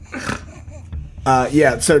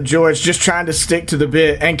 Yeah, so George just trying to stick to the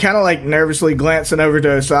bit and kind of like nervously glancing over to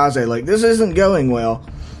Osaze, like, this isn't going well.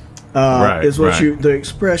 Is what the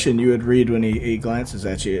expression you would read when he glances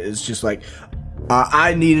at you is just like,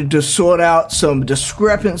 I needed to sort out some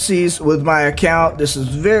discrepancies with my account. This is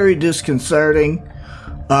very disconcerting.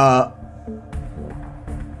 But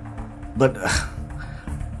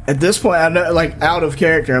at this point, I know, like, out of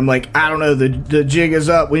character, I'm like, I don't know, the jig is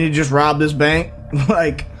up. We need to just rob this bank.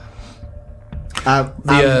 Like,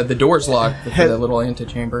 the door's locked for the little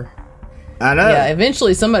antechamber. I know. Yeah,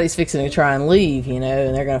 eventually somebody's fixing to try and leave, and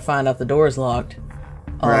they're going to find out the door's locked.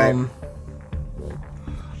 Right.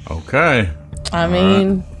 Okay. I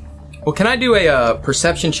mean... Well, can I do a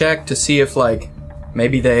perception check to see if, like,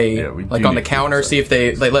 maybe they, like, on the counter, see if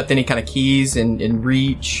they left any kind of keys in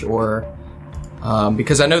reach, or...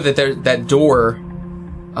 because I know that that door,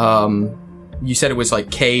 you said it was, like,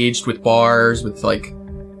 caged with bars, with, like,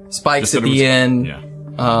 spikes at the end. Yeah.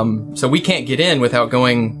 So we can't get in without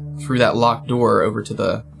going through that locked door over to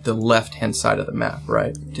the left-hand side of the map,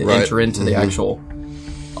 right? To enter into the actual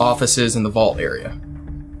offices and the vault area.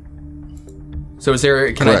 So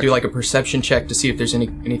can I do like a perception check to see if there's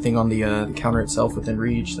anything on the counter itself within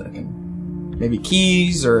reach that I can, maybe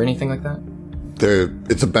keys or anything like that?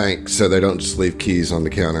 It's a bank, so they don't just leave keys on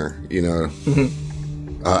the counter,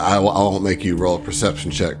 I won't make you roll a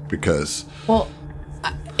perception check because... Well,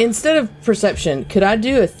 instead of perception, could I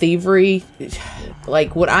do a thievery?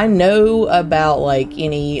 Like, would I know about, like,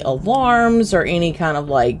 any alarms or any kind of,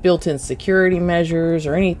 like, built-in security measures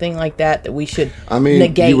or anything like that we should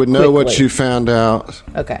negate you would know quickly? what you found out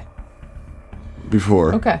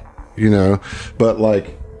before. Okay. But,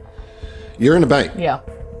 like, you're in a bank. Yeah.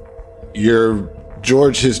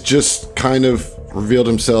 George has just kind of revealed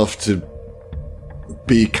himself to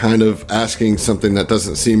be kind of asking something that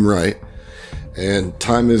doesn't seem right. And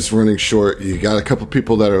time is running short. You got a couple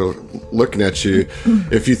people that are looking at you.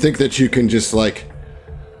 If you think that you can just like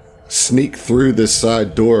sneak through this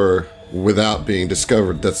side door without being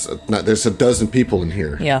discovered, there's a dozen people in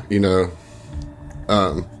here. Yeah.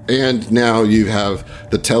 And now you have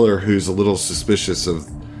the teller who's a little suspicious of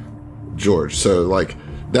George. So like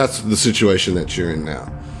that's the situation that you're in now.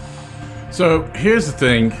 So here's the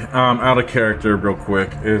thing, out of character real quick,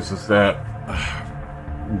 is that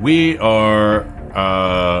we are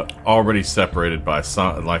already separated by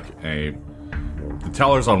the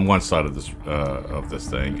teller's on one side of this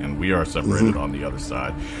thing, and we are separated on the other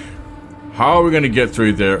side. How are we going to get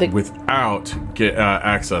through there without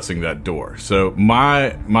accessing that door? So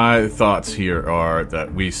my thoughts here are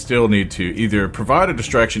that we still need to either provide a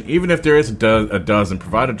distraction, even if there is a dozen,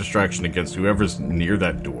 provide a distraction against whoever's near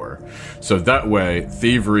that door. So that way,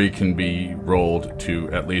 thievery can be rolled to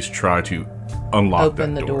at least try to unlock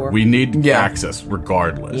Open that the door. door. We need access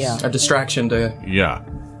regardless. Yeah. A distraction to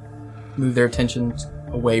move their attention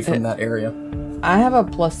away from that area. I have a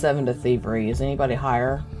 +7 to thievery. Is anybody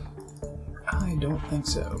higher? I don't think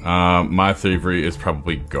so. My thievery is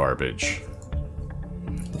probably garbage.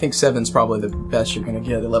 I think 7's probably the best you're going to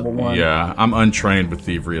get at level 1. Yeah, I'm untrained with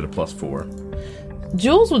thievery at a +4.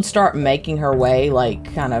 Jules would start making her way,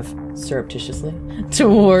 like, kind of surreptitiously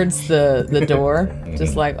towards the door.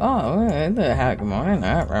 Just like, oh, what the heck am I?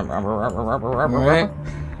 Right.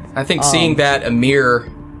 I think seeing that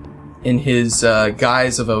Amir in his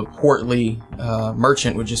guise of a portly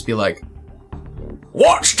merchant would just be like,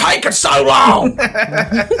 What's taking so long?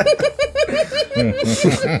 I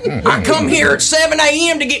come here at 7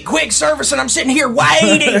 a.m. to get quick service, and I'm sitting here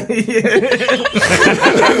waiting.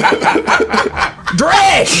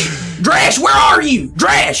 Dresh, where are you?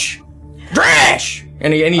 Dresh!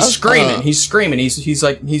 And he's screaming. He's screaming.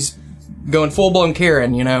 He's going full blown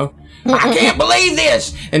Karen, you know. I can't believe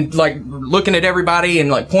this, and like looking at everybody and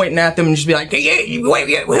like pointing at them and just be like, hey,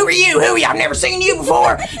 wait, who are you? I've never seen you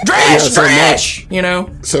before. Dresh, you know.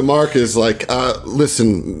 So Mark is like,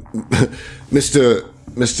 listen, Mr.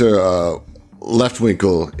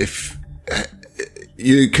 Leftwinkle, if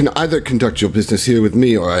you can either conduct your business here with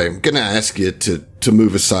me, or I'm gonna ask you to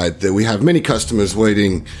move aside. That we have many customers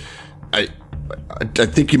waiting. I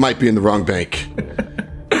think you might be in the wrong bank.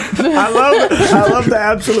 I love the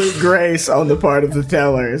absolute grace on the part of the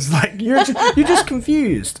teller. It's like you're just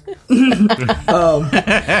confused.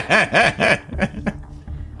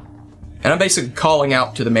 And I'm basically calling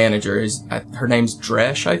out to the manager. Her name's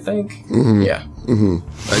Dresh, I think. Mm-hmm. Yeah.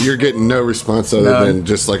 Mm-hmm. You're getting no response other than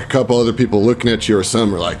just like a couple other people looking at you, or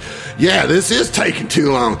some are like, yeah, this is taking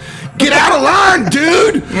too long. Get out of line,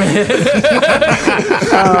 dude!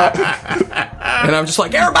 And I'm just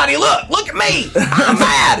like, everybody, look at me! I'm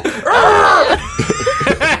mad!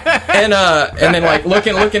 and then like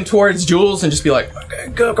looking towards Jules and just be like, okay,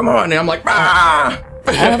 go, come on. And I'm like, ah!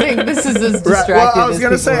 I don't think this is as distracting. Well, I was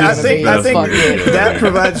gonna say, I think that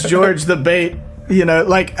provides George the bait. You know,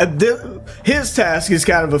 like his task is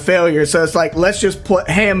kind of a failure, so it's like let's just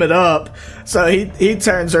ham it up. So he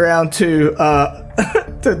turns around to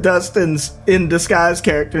to Dustin's in disguise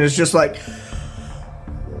character and is just like,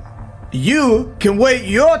 you can wait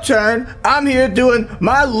your turn. I'm here doing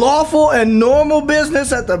my lawful and normal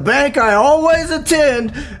business at the bank I always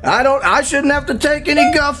attend. I shouldn't have to take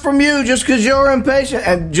any guff from you just because you're impatient.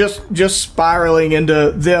 And just spiraling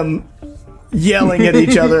into them yelling at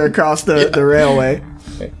each other across the railway.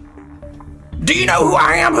 Do you know who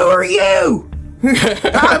I am? Who are you?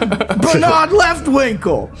 I'm Bernard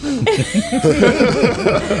Leftwinkle.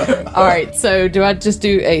 All right, so do I just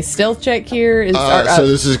do a stealth check here?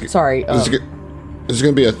 This is going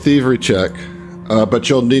to be a thievery check, but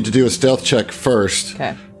you'll need to do a stealth check first.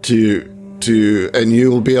 Okay. And you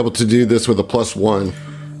will be able to do this with a +1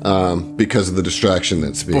 because of the distraction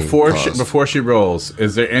that's being caused. Before she rolls,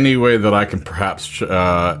 is there any way that I can perhaps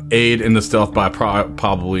aid in the stealth by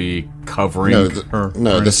probably covering her?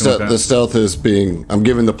 No, the stealth is being. I'm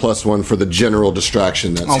giving the +1 for the general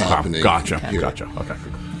distraction that's happening. Gotcha.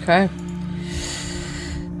 Okay.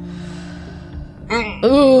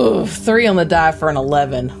 Ooh, 3 on the die for an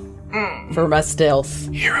 11 for my stealth.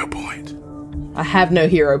 Hero point. I have no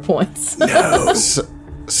hero points. No.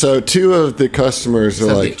 So 2 of the customers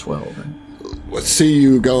are like, 12. see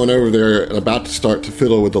you going over there and about to start to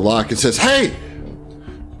fiddle with the lock and says, hey,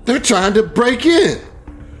 they're trying to break in.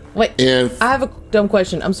 Wait, and I have a dumb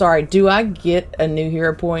question. I'm sorry. Do I get a new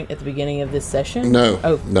hero point at the beginning of this session? No.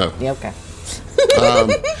 Oh. No. Yeah, okay.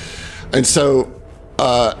 And so,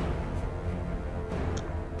 am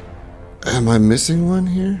I missing one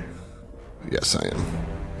here? Yes, I am.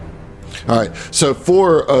 All right. So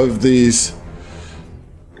 4 of these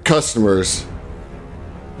customers,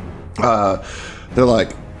 they're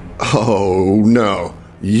like, oh no,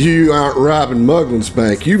 you aren't robbing Muglin's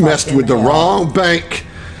bank. You messed with the wrong bank.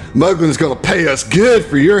 Muglin's gonna pay us good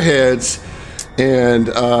for your heads. And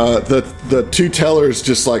the 2 tellers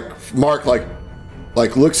just like Mark like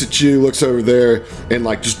looks at you, looks over there, and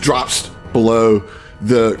like just drops below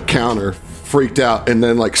the counter, freaked out, and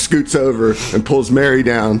then like scoots over and pulls Mary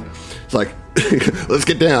down. It's like, let's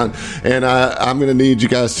get down. And I'm going to need you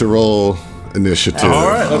guys to roll initiative. All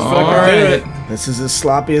right, let's fucking do it. This is as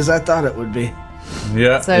sloppy as I thought it would be.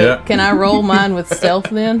 Yeah. So can I roll mine with stealth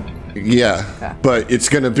then? Yeah, okay. But it's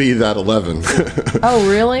going to be that 11. Oh,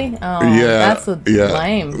 really? Oh, yeah, that's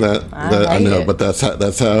lame. I know, but that's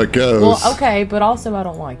how it goes. Well, okay, but also I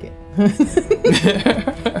don't like it.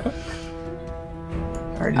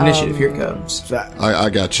 All right, initiative, here it comes. I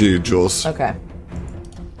got you, Jules. Okay.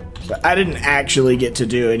 I didn't actually get to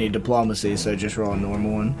do any diplomacy, so just roll a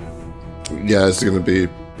normal one. Yeah, it's going to be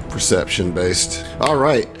perception based. All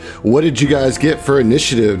right. What did you guys get for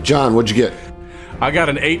initiative? John, what'd you get? I got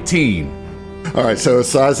an 18. All right, so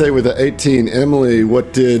Saze with an 18. Emily,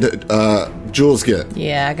 what did Jules get?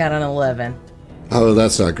 Yeah, I got an 11. Oh,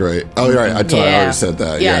 that's not great. Oh, you're right. I already said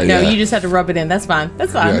that. Yeah, you just have to rub it in. That's fine.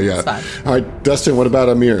 That's fine. Yeah. That's fine. All right, Dustin, what about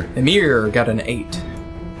Amir? Amir got an 8.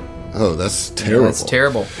 Oh, that's terrible. That's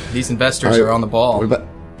terrible. These investors are on the ball.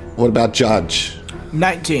 What about Judge?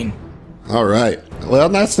 19. All right. Well,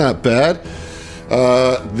 that's not bad.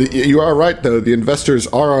 You are right, though. The investors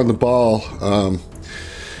are on the ball.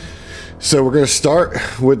 So we're going to start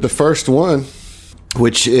with the first one,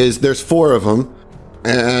 which is, there's 4 of them.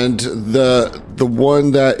 And the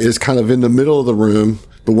one that is kind of in the middle of the room,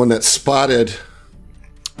 the one that spotted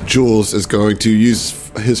Jules, is going to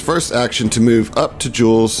use his first action to move up to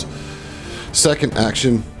Jules. Second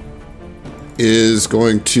action is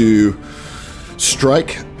going to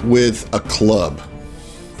strike with a club.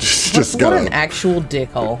 What an actual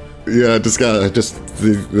dickhole. Yeah,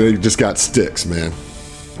 they just got sticks, man.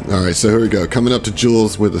 All right, so here we go. Coming up to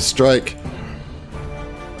Jules with a strike.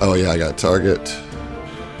 Oh yeah, I got a target.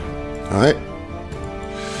 All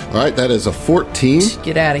right, that is a 14.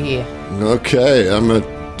 Get out of here. Okay, I'm going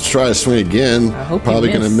to try to swing again. I hope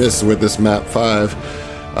Probably you going to miss with this map 5.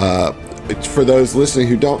 For those listening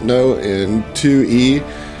who don't know, in 2E,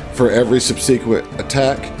 for every subsequent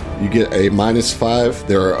attack, you get a -5.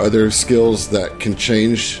 There are other skills that can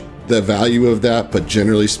change the value of that, but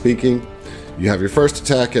generally speaking, you have your first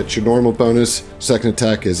attack at your normal bonus, second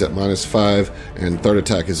attack is at -5, and third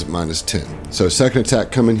attack is at -10. So second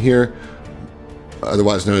attack coming here,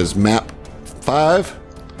 otherwise known as map 5.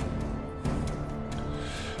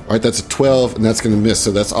 All right, that's a 12, and that's going to miss.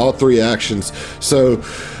 So that's all 3 actions. So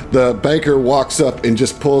the banker walks up and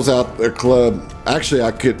just pulls out their club. Actually,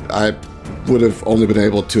 I would have only been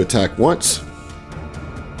able to attack once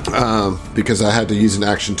because I had to use an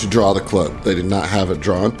action to draw the club. They did not have it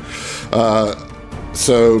drawn.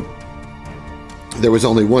 So there was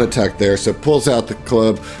only one attack there. So pulls out the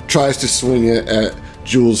club, tries to swing it at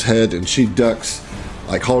Jules' head, and she ducks,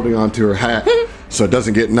 like holding onto her hat so it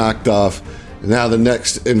doesn't get knocked off. Now the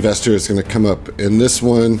next investor is going to come up, and this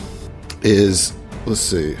one is, let's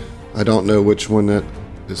see, I don't know which one that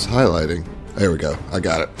is highlighting. There we go. I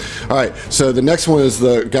got it. All right. So the next one is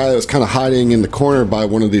the guy that was kind of hiding in the corner by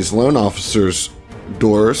one of these loan officers'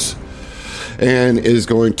 doors, and is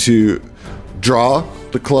going to draw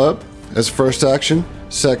the club as first action.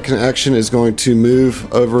 Second action is going to move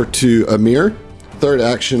over to Amir. Third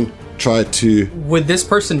action, try to... Would this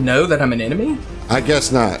person know that I'm an enemy? I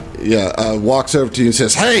guess not. Yeah. Walks over to you and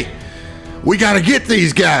says, "Hey, we got to get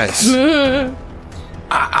these guys."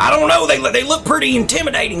 I don't know. They look pretty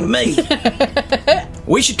intimidating to me.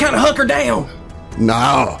 We should kind of hunker down.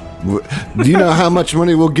 No. Do you know how much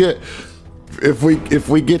money we'll get if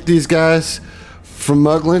we get these guys from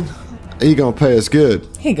Muglin? He gonna pay us good.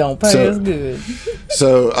 He gonna pay us good.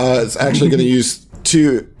 So it's actually going to use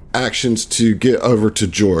 2 actions to get over to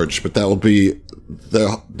George, but that will be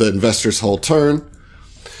the investor's whole turn.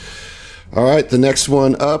 All right, the next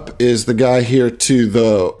one up is the guy here to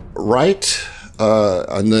the right,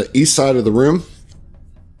 on the east side of the room,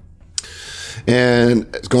 and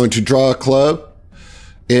is going to draw a club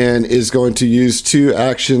and is going to use 2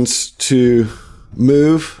 actions to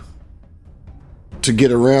move to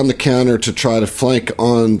get around the counter to try to flank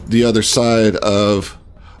on the other side of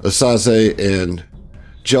Osaze and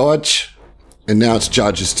George. And now it's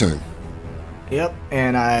George's turn. Yep,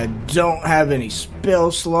 and I don't have any spell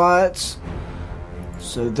slots,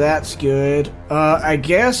 so that's good. I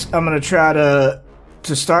guess I'm gonna try to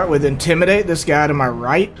start with intimidate this guy to my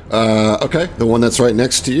right. Okay, the one that's right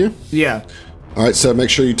next to you. Yeah. All right, so make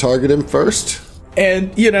sure you target him first.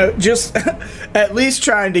 And, just at least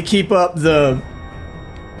trying to keep up the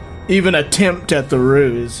even attempt at the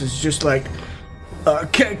ruse. It's just like,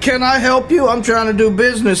 can I help you? I'm trying to do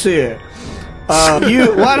business here.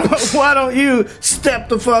 Why don't you step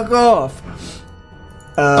the fuck off?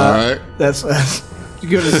 All right. That's as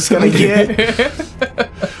good as it's gonna get.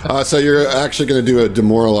 So you're actually going to do a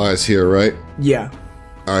demoralize here, right? Yeah.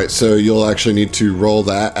 All right, so you'll actually need to roll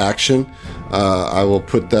that action. I will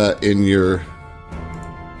put that in your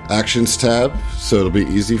actions tab, so it'll be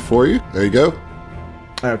easy for you. There you go.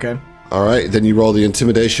 Okay. All right, then you roll the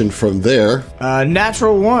intimidation from there.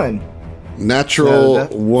 Natural 1. Natural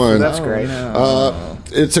 1. That's great.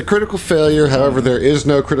 It's a critical failure. However, there is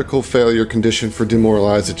no critical failure condition for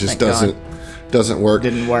demoralize. It just doesn't work.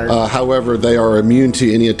 Didn't work. However, they are immune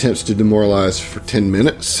to any attempts to demoralize for 10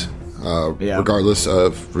 minutes, regardless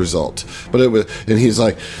of result. But and he's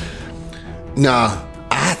like, "Nah,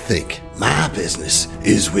 I think my business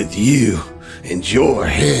is with you, and your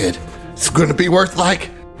head. It's going to be worth like."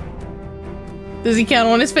 Does he count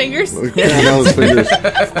on his fingers? Count on his fingers.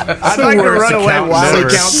 I'd like to run away while he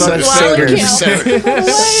counts on his fingers.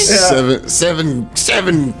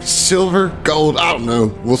 Seven silver, gold. I don't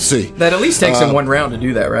know. We'll see. That at least takes him 1 round to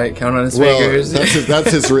do that, right? Count on his fingers. That's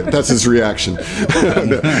his reaction. All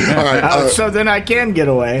right. So then I can get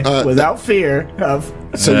away without fear of.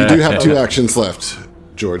 So you do have 2 actions left,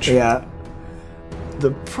 George. Yeah.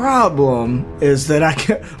 The problem is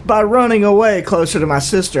that by running away closer to my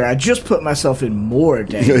sister, I just put myself in more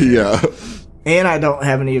danger. Yeah. And I don't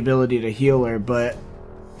have any ability to heal her, but,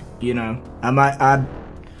 you know,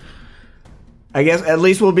 I guess at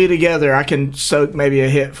least we'll be together. I can soak maybe a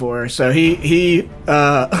hit for her. So he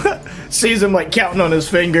sees him, like, counting on his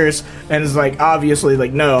fingers and is, like, obviously,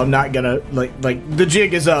 like, no, I'm not gonna, like the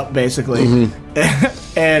jig is up, basically.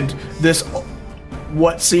 Mm-hmm. And this,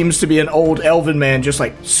 what seems to be an old elven man just,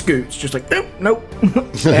 like, scoots. Just like, nope.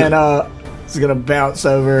 And he's gonna bounce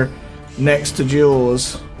over next to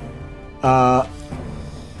Jules. All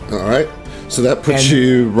right. So that puts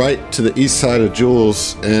you right to the east side of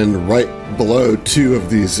Jules and right below two of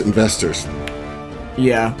these investors.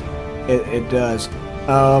 Yeah, it does.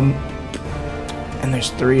 And there's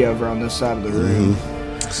three over on this side of the room.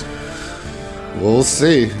 Mm-hmm. We'll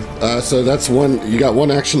see. So that's one. You got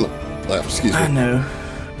one action left. Excuse me. I know.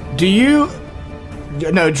 Do you?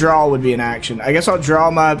 No, draw would be an action. I guess I'll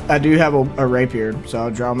draw my. I do have a rapier, so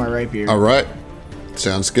I'll draw my rapier. All right.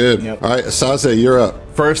 Sounds good. Yep. All right, Asaze, you're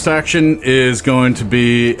up. First action is going to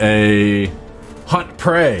be a hunt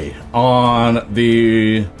prey on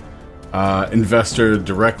the investor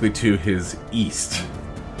directly to his east.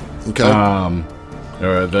 Okay. And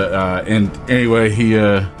anyway,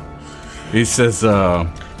 he says,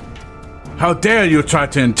 "How dare you try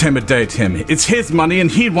to intimidate him? It's his money and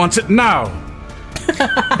he wants it now."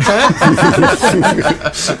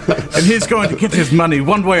 And he's going to get his money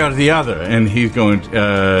one way or the other, and he's going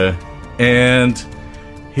to, and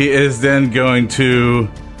he is then going to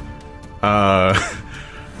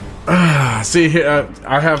see here.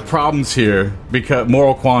 I have problems here because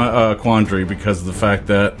moral quandary because of the fact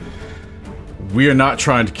that we are not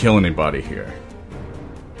trying to kill anybody here,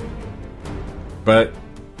 but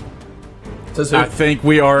I think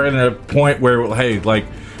we are in a point where, hey, like,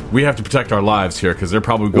 we have to protect our lives here because they're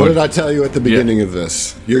probably going. What did I tell you at the beginning of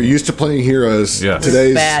this? You're used to playing heroes. Yes.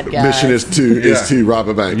 Today's mission is to rob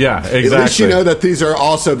a bank. Yeah, exactly. At least you know that these are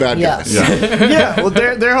also bad guys. Yeah. Yeah. Well,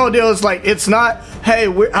 their whole deal is like, it's not,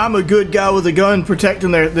 hey, I'm a good guy with a gun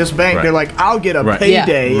protecting this bank. Right. They're like, I'll get a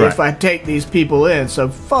payday if I take these people in. So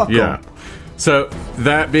fuck them. So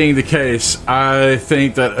that being the case, I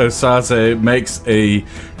think that Osaze makes a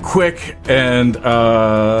quick and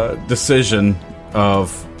decision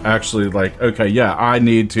of actually like, okay, yeah, I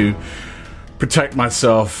need to protect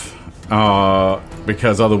myself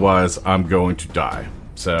because otherwise I'm going to die.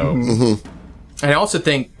 So, and I also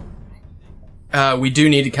think we do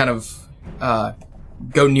need to kind of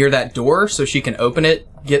go near that door so she can open it,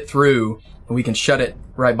 get through, and we can shut it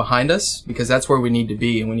right behind us because that's where we need to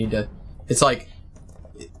be, and we need to. It's like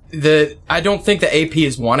I don't think the AP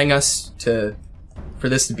is wanting us for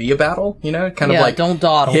this to be a battle. You know, kind of like don't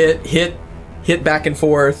dawdle. Hit back and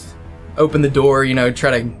forth, open the door, you know,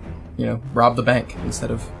 try to, you know, rob the bank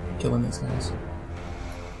instead of killing these guys.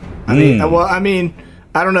 I mean,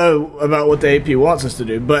 I don't know about what the AP wants us to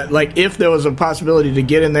do, but like if there was a possibility to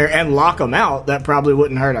get in there and lock them out, that probably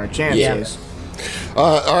wouldn't hurt our chances. Yeah.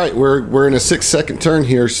 All right, we're in a 6-second turn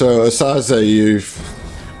here, so Asaze, you've.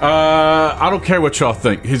 I don't care what y'all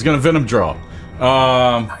think. He's gonna Venom draw.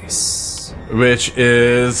 Nice. Which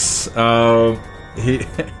is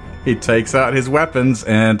he takes out his weapons,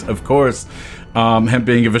 and of course, him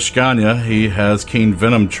being a Vishkanya, he has Keen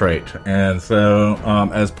Venom trait, and so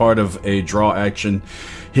as part of a draw action,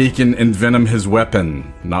 he can envenom his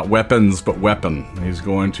weapon. Not weapons, but weapon. He's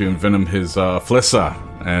going to envenom his Flissa,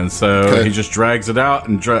 and so he just drags it out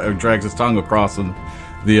and drags his tongue across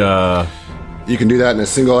the. You can do that in a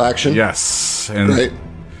single action? Yes. And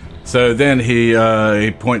so then he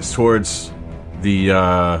points towards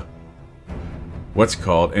the what's it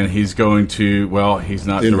called, and he's going to, well, he's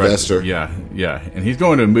not investor. Yeah, and he's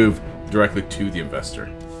going to move directly to the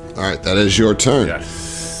investor. All right, that is your turn.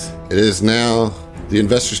 Yes. It is now the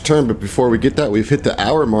investor's turn, but before we get that, we've hit the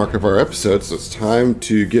hour mark of our episode, so it's time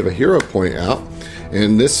to give a hero point out.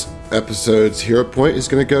 And this episode's hero point is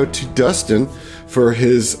going to go to Dustin for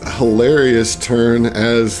his hilarious turn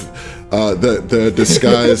as the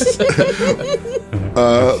disguised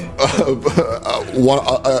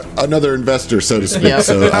another investor, so to speak. Yep.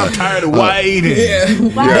 So, I'm tired of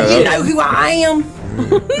waiting. Why do you know who I am?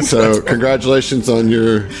 So congratulations on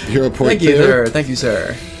your hero point. Thank you, sir. Thank you,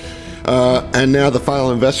 sir. And now the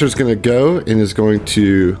final investor is going to go and is going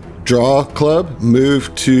to draw club,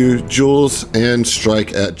 move to Jules, and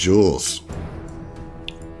strike at Jules.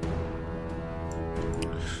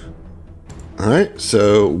 All right,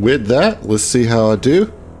 so with that, let's see how I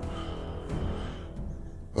do.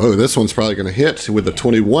 Oh, this one's probably going to hit with a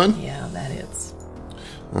 21. Yeah, that hits.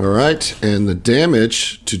 All right, and the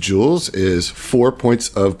damage to Jules is 4 points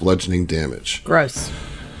of bludgeoning damage. Gross.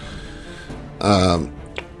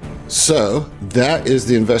 So that is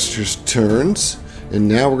the investors' turns, and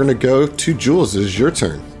now we're going to go to Jules. It is your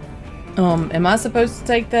turn. Am I supposed to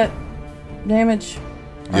take that damage?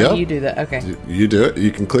 Or Yep. do you do that? Okay. You do it.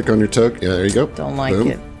 You can click on your token. Yeah, there you go. Don't like Boom.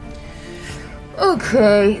 it.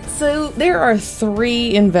 Okay, so there are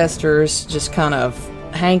 3 investors just kind of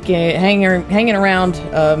hanging around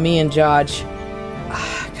me and Judge.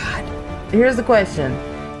 God, here's the question: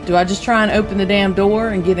 do I just try and open the damn door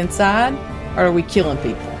and get inside, or are we killing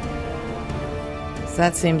people? 'Cause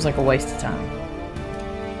that seems like a waste of time.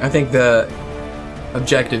 I think the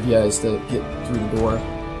objective, is to get through the door.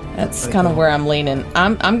 That's kind of where I'm leaning.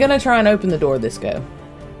 I'm gonna try and open the door this go.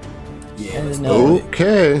 Yeah.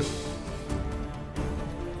 Okay.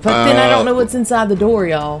 But then I don't know what's inside the door,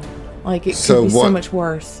 y'all. Like, it could be so much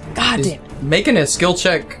worse. God Is damn it. making a skill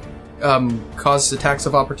check cause attacks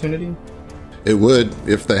of opportunity? It would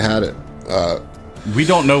if they had it. We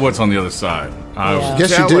don't know what's on the other side. Yeah.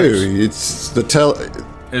 Yes, you Tellers. do. It's the tell.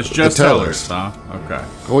 It's just The tellers, tellers. huh? Okay.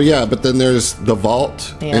 Well, yeah, but then there's the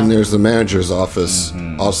vault Yeah. and there's the manager's office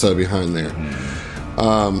also behind there.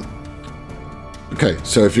 Okay,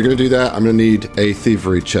 so if you're going to do that, I'm going to need a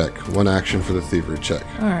thievery check. 1 action for the thievery check.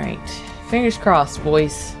 All right. Fingers crossed,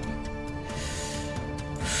 boys.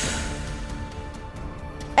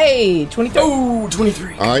 Hey, 23. Oh,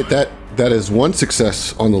 23. All right, that is 1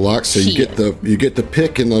 success on the lock. So you get the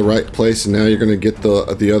pick in the right place, and now you're going to get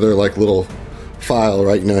the other like little file,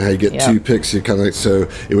 right? You know how you get 2 picks. You kind of so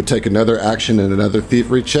it would take another action and another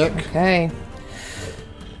thievery check. Okay.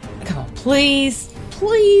 Come on, please.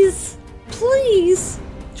 Please. Please.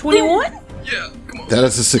 21? Yeah, come on. That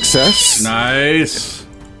is a success. Nice.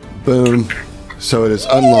 Boom. So it is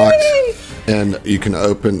unlocked, and you can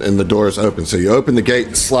open, and the door is open. So you open the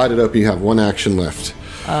gate, slide it open. You have 1 action left.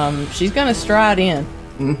 She's going to stride in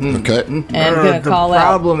Okay. and going to call out. The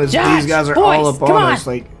problem is "Josh, these guys are boys, all up come on us.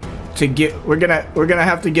 Like, to get, we're gonna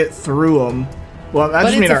have to get through them. Well, I But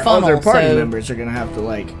just mean it's a our funnel, other party so- members are gonna have to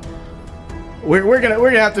like. We're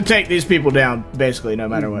gonna have to take these people down basically, no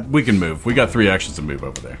matter what. We can move. We got 3 actions to move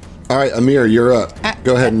over there. All right, Amir, you're up.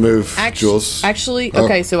 Go ahead and move, Jules. Actually, Oh.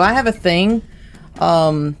 okay, so I have a thing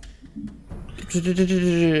into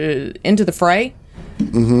the fray.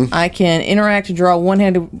 Mm-hmm. I can interact and draw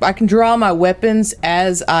one-handed. I can draw my weapons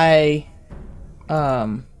as I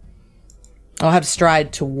I'll have to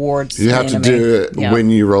stride towards You the have to enemy. do it Yeah. when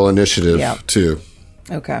you roll initiative, Yeah. too.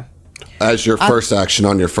 Okay. As your first action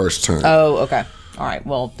on your first turn. Oh, okay. All right.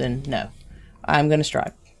 Well, then no. I'm going to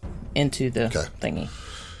stride into the thingy.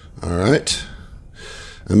 All right.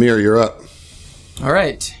 Amir, you're up. All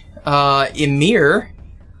right. Emir,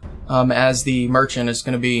 as the merchant, is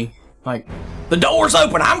going to be like, The door's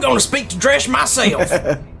open. I'm going to speak to Dresh myself.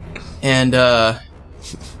 and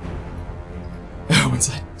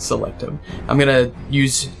once I select him, I'm going to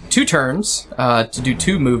use 2 turns to do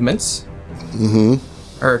 2 movements. Mm-hmm.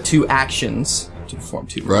 Or 2 actions to perform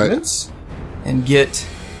 2 movements. And get,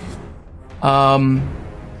 I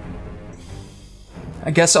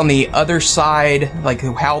guess on the other side, like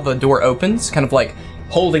how the door opens, kind of like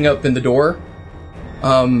holding open the door.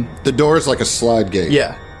 The door is like a slide gate.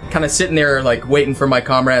 Yeah. Kind of sitting there, like, waiting for my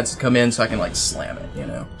comrades to come in so I can, like, slam it, you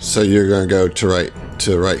know? So you're going to go to right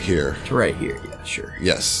here. To right here, yeah, sure.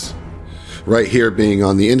 Yes. Right here being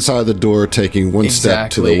on the inside of the door, taking 1 step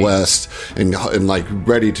to the Exactly. west, and like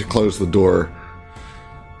ready to close the door.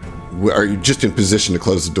 Are you just in position to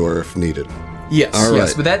close the door if needed? Yes, All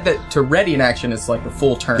yes. right. But that to ready an action is like the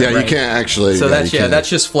full turn. Yeah, right? you can't actually. So you can't. that's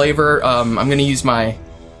just flavor. I'm gonna use my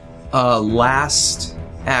last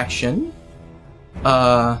action.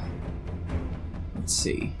 Let's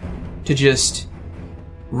see, to just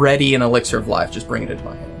ready an elixir of life. Just bring it into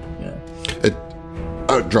my hand.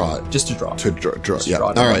 Draw it. Just to draw. To draw. Just Yeah. draw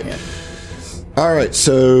it All in my right. hand. All right.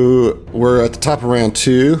 So we're at the top of round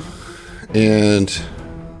 2, and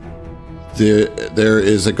there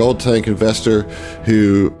is a gold tank investor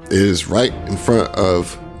who is right in front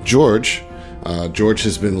of George. George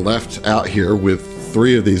has been left out here with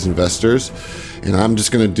 3 of these investors, and I'm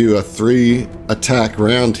just going to do a 3 attack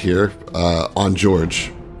round here on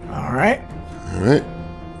George. All right. All right.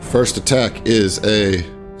 First attack is a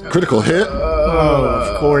critical hit. Oh,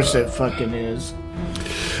 of course it fucking is.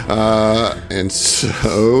 And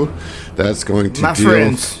so that's going to My deal...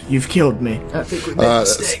 friends, you've killed me. I think we made a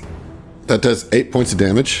mistake. That does 8 points of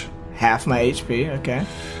damage. Half my HP, okay.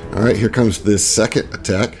 All right, here comes this second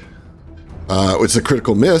attack. It's a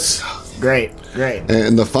critical miss. Great, great.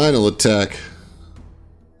 And the final attack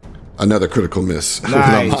another critical miss.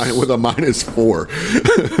 Nice. with a -4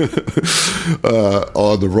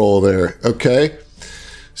 on the roll there. Okay.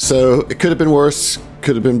 So it could have been worse,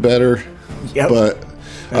 could have been better. Yep. But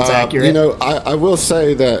that's accurate. You know, I will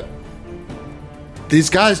say that these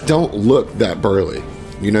guys don't look that burly.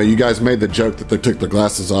 You know, you guys made the joke that they took their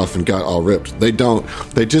glasses off and got all ripped. They don't.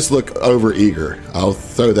 They just look over eager. I'll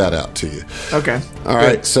throw that out to you. Okay. All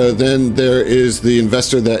right. So then there is the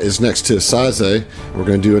investor that is next to Asaze. We're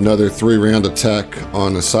going to do another 3-round attack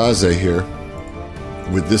on Asaze here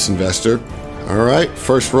with this investor. All right.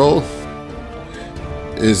 First roll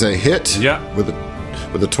is a hit. Yeah. With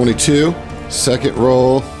a 22. Second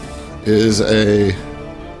roll is a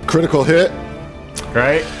critical hit.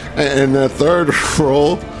 Right. And the third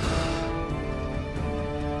roll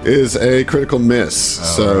is a critical miss.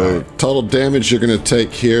 So total damage you're going to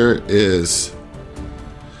take here is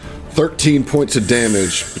 13 points of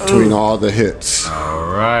damage between all the hits. All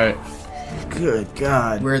right. Good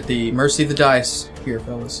God. We're at the mercy of the dice here,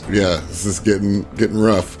 fellas. Yeah, this is getting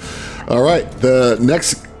rough. All right, the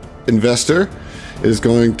next investor is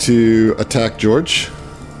going to attack George.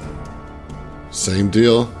 Same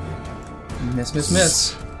deal.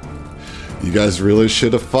 Miss. You guys really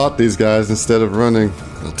should have fought these guys instead of running.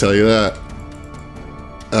 I'll tell you that.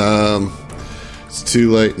 It's too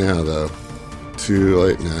late now, though. Too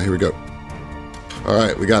late now. Here we go. All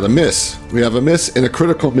right, we got a miss. We have a miss and a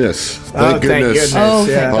critical miss. Thank goodness. Oh, thank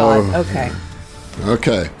Yeah. God. Okay.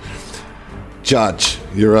 Okay. Judge,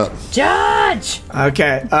 you're up. Judge!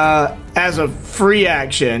 Okay. As a free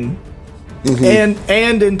action, and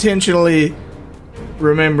intentionally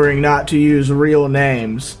remembering not to use real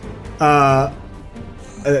names,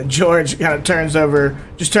 George kind of turns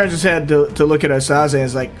his head to look at Asaze and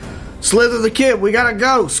is like, Slither the kid, we gotta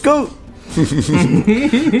go, scoot.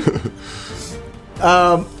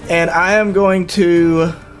 And I am going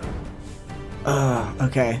to,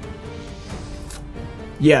 okay.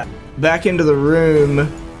 Yeah, back into the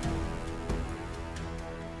room.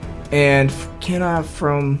 And can I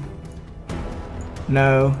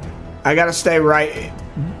no, I gotta stay right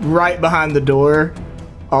behind the door.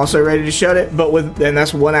 Also ready to shut it, and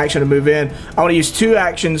that's one action to move in. I want to use 2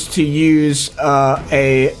 actions to use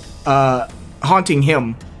a haunting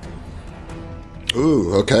him.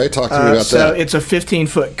 Ooh, okay. Talk to me about so that. it's a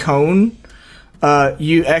 15-foot cone.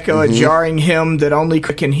 You echo a jarring hymn that only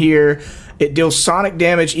can hear. It deals sonic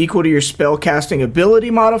damage equal to your spellcasting ability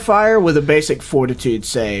modifier with a basic fortitude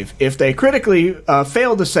save. If they critically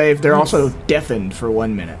fail the save, they're also deafened for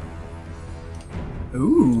 1 minute.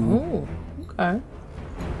 Ooh. Okay.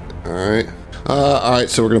 All right. All right,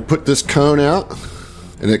 so we're going to put this cone out,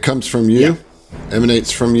 and it comes from you, Yep.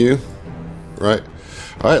 emanates from you, right?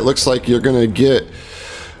 All right, looks like you're going to get,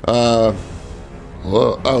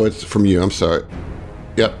 it's from you, I'm sorry.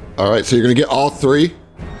 Yep, all right, so you're going to get all 3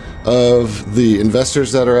 of the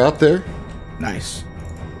investors that are out there. Nice.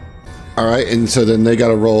 All right, and so then they got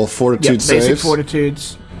to roll fortitude saves. Basic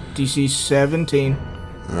fortitudes, DC 17.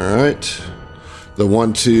 All right. The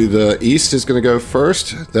one to the east is going to go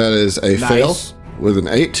first. That is a fail with an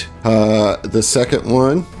 8. The second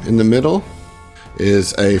one in the middle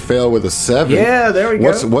is a fail with a 7. Yeah, there we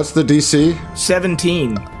go. What's the DC?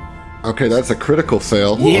 17. Okay, that's a critical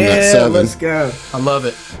fail on that Yeah, 7. let's go. I love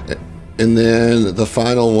it. And then the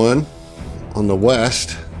final one on the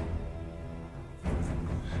west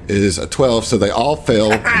is a 12. So they all fail.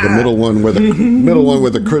 The middle one with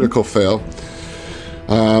a critical fail.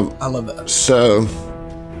 I love that. So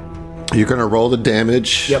you're going to roll the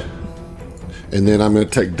damage. Yep. And then I'm going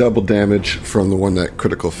to take double damage from the one that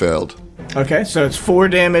critical failed. Okay, so it's 4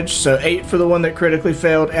 damage, so 8 for the one that critically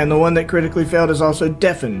failed, and the one that critically failed is also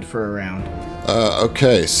deafened for a round.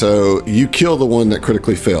 Okay, so you kill the one that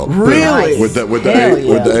critically failed. Really? With the Hell 8,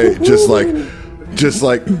 yeah. with the 8, just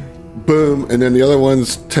like boom, and then the other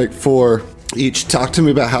ones take 4 each. Talk to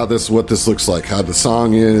me about what this looks like, how the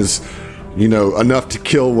song is, enough to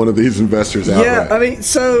kill one of these investors outright. Yeah, I mean,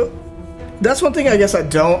 so that's one thing I guess I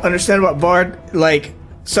don't understand about Bard.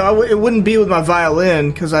 So it wouldn't be with my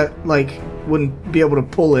violin because I wouldn't be able to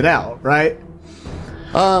pull it out, right?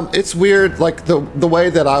 It's weird. Like the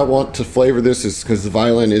way that I want to flavor this is because the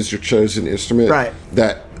violin is your chosen instrument. Right.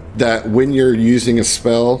 That when you're using a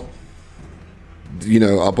spell,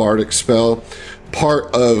 a bardic spell,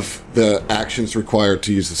 part of the actions required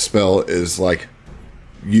to use the spell is like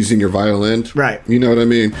using your violin. Right. You know what I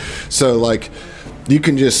mean? So you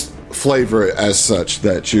can just flavor it as such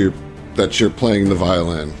that you're playing the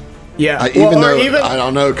violin. Yeah, Even I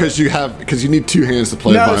don't know because you need two hands to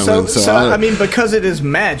play violin. So I mean, because it is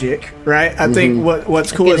magic, right? I think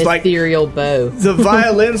what's cool is like ethereal bow. The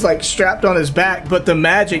violin's like strapped on his back, but the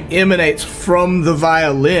magic emanates from the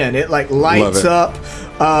violin. It like lights up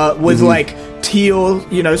with like teal,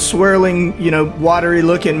 swirling, watery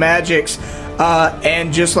looking magics,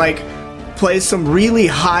 and just like plays some really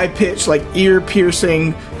high-pitched, like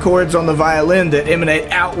ear-piercing chords on the violin that emanate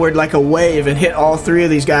outward like a wave and hit all three of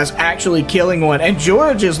these guys, actually killing one. And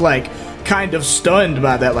George is like kind of stunned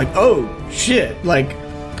by that, like, oh shit, like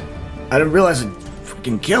I didn't realize I'd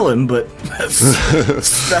fucking kill him, but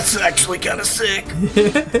that's actually kind of sick.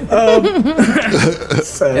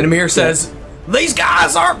 And Amir says, "These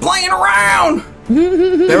guys aren't playing around.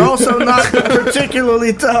 They're also not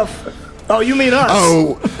particularly tough." Oh, you mean us?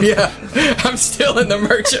 Oh, yeah. I'm still in the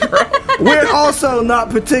merchant role. We're also not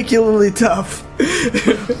particularly tough.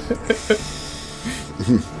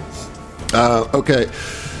 Okay.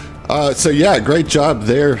 So yeah, great job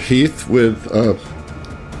there, Heath, with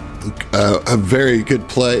a very good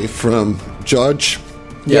play from Judge.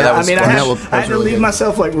 Yeah, I mean, I had to leave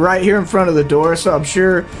myself like right here in front of the door, so I'm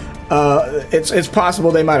sure it's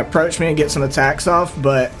possible they might approach me and get some attacks off,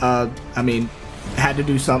 but I mean, had to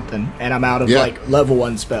do something, and I'm out of like level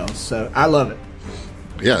 1 spells, so I love it.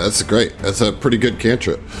 Yeah, that's great. That's a pretty good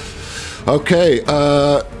cantrip. Okay,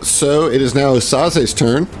 so it is now Osaze's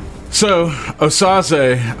turn. So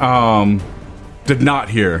Osaze did not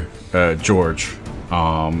hear George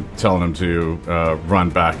telling him to run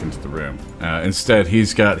back into the room. Instead,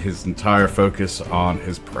 he's got his entire focus on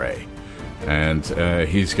his prey, and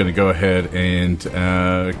he's going to go ahead and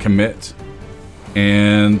commit.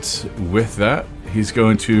 And with that, he's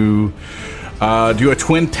going to do a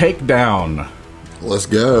twin takedown. Let's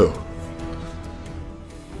go.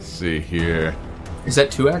 Let's see here. Is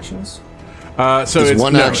that 2 actions? So it's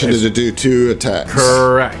one action to do 2 attacks.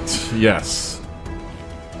 Correct. Yes.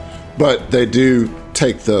 But they do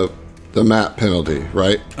take the map penalty,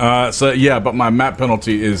 right? So yeah, but my map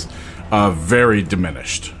penalty is very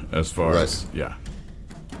diminished as far as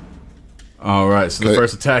All right, so the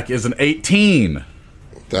first attack is an 18.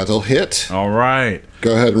 That'll hit. All right.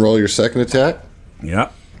 Go ahead and roll your second attack.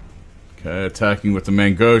 Yep. Okay, attacking with the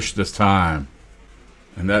Mangosh this time.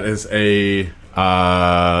 And that is a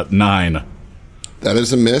 9. That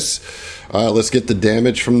is a miss. Let's get the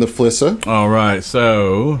damage from the Flissa. All right,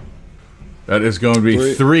 so that is going to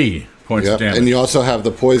be 3 points of damage. And you also have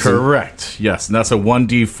the poison. Correct, yes, and that's a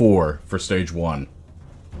 1d4 for stage 1.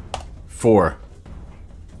 4.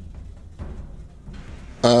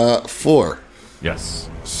 4. Yes.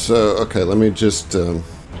 So, okay, let me just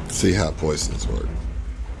see how poisons work.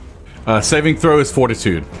 Saving throw is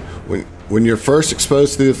Fortitude. When you're first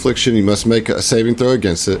exposed to the affliction, you must make a saving throw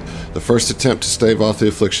against it. The first attempt to stave off the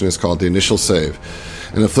affliction is called the initial save.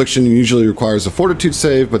 An affliction usually requires a Fortitude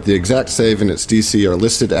save, but the exact save and its DC are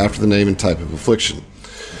listed after the name and type of affliction.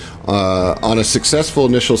 On a successful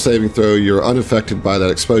initial saving throw, you're unaffected by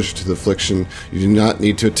that exposure to the affliction. You do not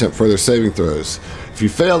need to attempt further saving throws. If you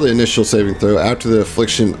fail the initial saving throw after the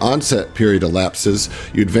affliction onset period elapses,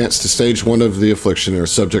 you advance to stage 1 of the affliction and are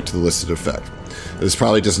subject to the listed effect. This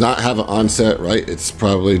probably does not have an onset, right? It's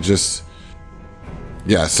probably just...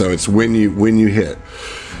 Yeah, so it's when you hit.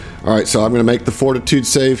 All right, so I'm going to make the Fortitude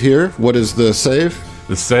save here. What is the save?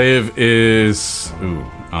 The save is... hold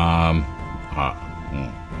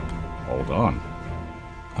on.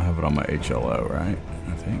 I have it on my HLO, right?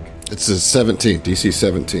 I think. It's a 17, DC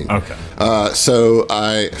 17. Okay. So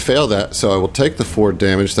I fail that, so I will take the 4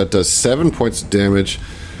 damage. That does 7 points of damage.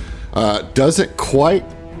 Doesn't quite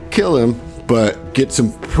kill him, but gets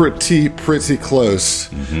him pretty close.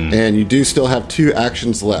 Mm-hmm. And you do still have 2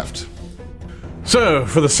 actions left. So,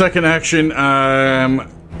 for the second action, I'm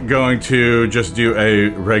going to just do a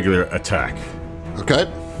regular attack. Okay.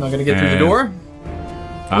 Not going to get through the door?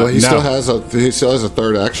 Well, he still has a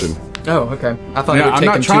third action. Oh, okay. I thought you were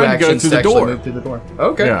taking 2 actions to actually move through the door.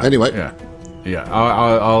 Okay. Yeah, anyway. Yeah.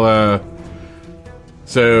 I'll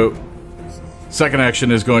so, second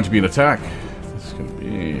action is going to be an attack. This is going to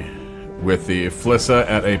be with the Flissa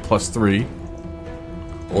at a +3.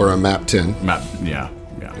 Or a map 10. Yeah.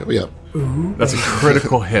 Yep. Ooh. That's a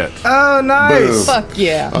critical hit. Oh, nice. Boom. Fuck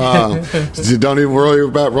yeah. Don't even worry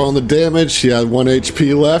about rolling the damage. He had 1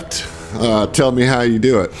 HP left. Tell me how you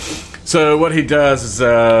do it. So what he does is,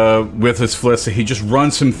 with his Flissa, he just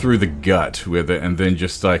runs him through the gut with it, and then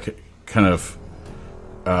just like kind of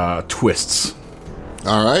twists.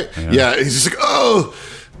 All right. Yeah. He's just like, oh,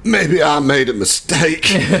 maybe I made a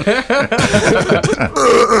mistake.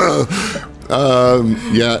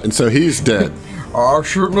 Yeah, and so he's dead. I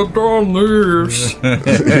shouldn't have done this.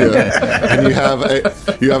 Yeah. And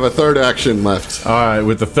you have a third action left. All right,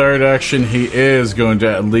 with the third action, he is going to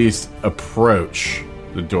at least approach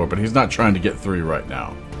the door, but he's not trying to get through right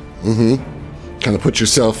now. Kind of put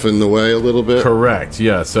yourself in the way a little bit. Correct,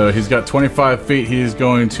 yeah. So he's got 25 feet. He's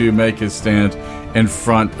going to make his stand in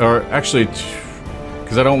front, or actually,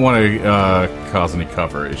 because I don't want to cause any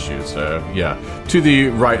cover issues. So, yeah, to the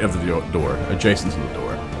right of the door, adjacent to the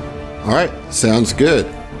door. All right, sounds good.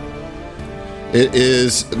 It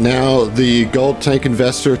is now the gold tank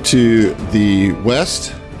investor to the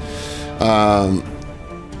west.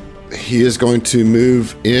 He is going to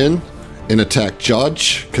move in and attack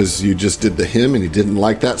Judge because you just did the hymn and he didn't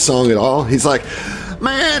like that song at all. He's like,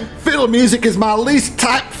 man, fiddle music is my least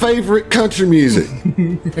type favorite country music.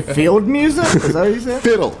 Field music? Is that what you said?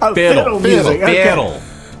 Fiddle. Oh, fiddle music. Okay. Fiddle.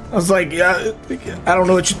 I was like, I don't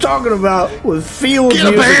know what you're talking about with field Get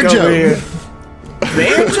a music banjo. over here.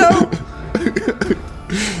 Banjo?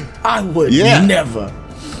 I would never.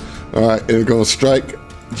 All right, and we're going to strike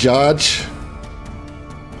Judge.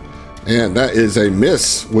 And that is a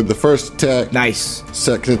miss with the first attack. Nice.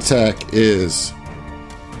 Second attack is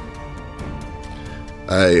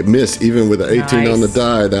a miss, even with an 18 on the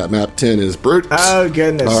die. That map 10 is brute. Oh,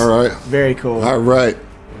 goodness. All right. Very cool. All right.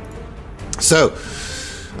 So,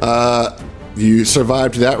 you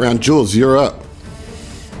survived that round. Jules, you're up.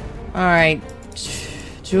 All right.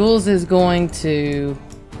 Jules is going to,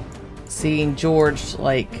 seeing Judge,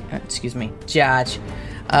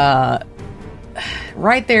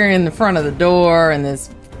 right there in the front of the door, and this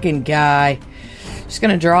fucking guy, just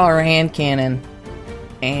gonna draw her hand cannon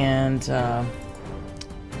and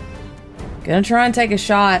gonna try and take a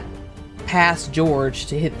shot past George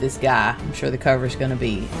to hit this guy. I'm sure the cover's gonna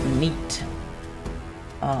be neat.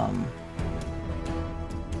 All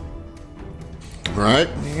right.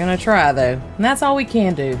 You're gonna try though, and that's all we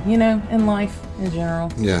can do, in life in general.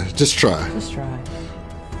 Yeah, just try. Just try.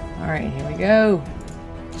 All right, here we go.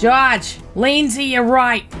 Judge, lean to your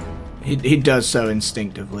right. He does so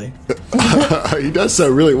instinctively. He does so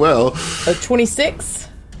really well. A 26.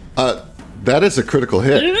 That is a critical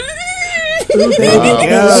hit.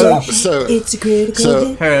 So It's a critical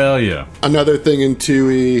hit. Hell yeah. Another thing in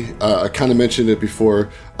 2E, I kind of mentioned it before,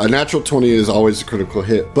 a natural 20 is always a critical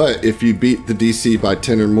hit, but if you beat the DC by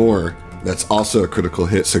 10 or more, that's also a critical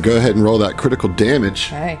hit. So go ahead and roll that critical damage.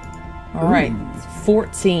 Okay. All right.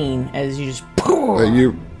 14 as you just...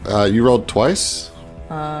 You rolled twice?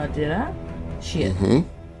 Did I? Shit.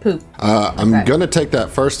 Poop. I'm going to take that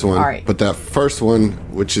first one, All right. but that first one,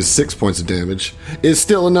 which is 6 points of damage, is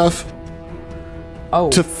still enough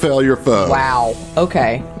to fell your foe. Wow.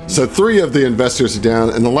 Okay. So 3 of the investors are down,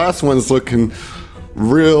 and the last one's looking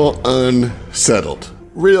real unsettled,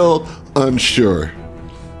 real unsure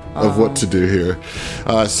of what to do here.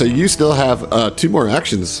 So you still have 2 more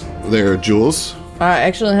actions there, Jules. I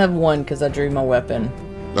actually have one because I drew my weapon.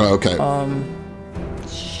 Oh, okay.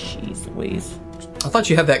 Jeez Louise. I thought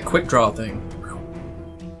you had that quick draw thing.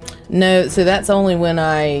 No, so that's only when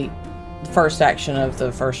first action of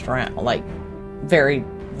the first round, like very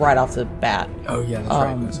right off the bat. Oh yeah, that's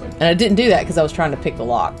right. That's right. And I didn't do that because I was trying to pick the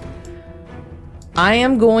lock. I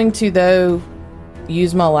am going to, though,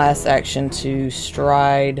 use my last action to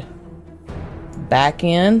stride back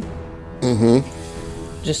in.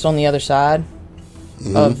 Just on the other side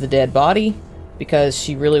of the dead body, because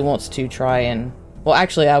she really wants to try and... Well,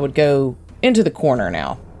 actually, I would go into the corner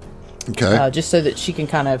now. Okay. Just so that she can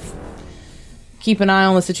kind of keep an eye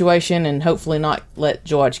on the situation and hopefully not let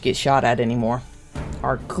George get shot at anymore.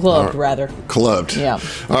 Or clubbed, rather. Clubbed. Yeah.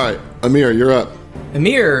 All right, Amir, you're up.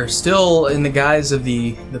 Amir, still in the guise of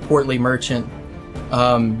the portly merchant,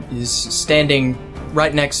 is standing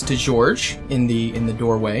right next to George in the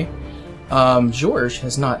doorway. George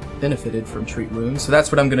has not benefited from treat wounds, so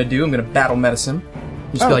that's what I'm going to do. I'm going to battle medicine.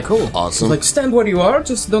 Just be like, cool. Awesome. Like, stand where you are.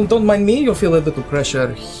 Just don't mind me. You'll feel a little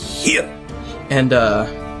pressure here, and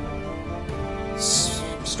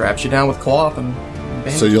straps you down with cloth and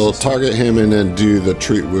bandages. So you'll target him and then do the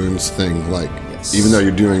treat wounds thing, like, even though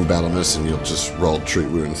you're doing battle medicine, you'll just roll treat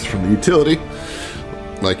wounds from the utility,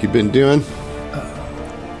 like you've been doing.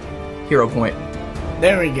 Hero point.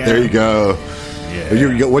 There we go. There you go.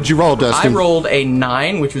 Yeah. What'd you roll, Dustin? I rolled a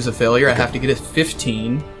 9, which was a failure. I have to get a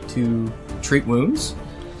 15 to treat wounds.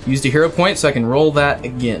 Used a hero point, so I can roll that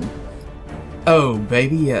again. Oh,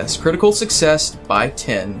 baby, yes. Critical success by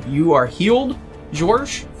 10. You are healed,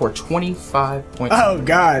 George, for 25 points. Oh,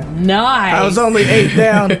 God. Nice. I was only 8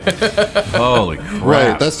 down. Holy crap.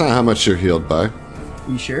 Right, that's not how much you're healed by.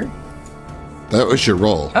 You sure? That was your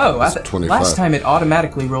roll. Oh, It's 25. last time it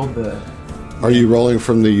automatically rolled the... Are you rolling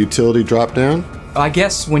from the utility drop down? I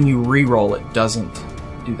guess when you re-roll, it doesn't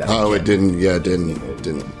do that. Oh, again. it didn't. Yeah, it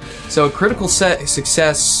didn't. So a critical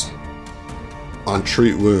success on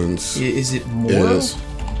treat wounds. Is it more?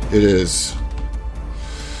 It is.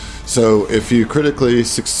 So if you critically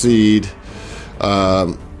succeed,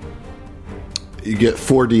 you get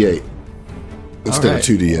 4d8 instead of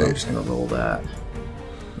 2d8. Well, I'm just gonna roll that.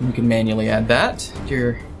 You can manually add that.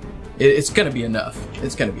 It's gonna be enough.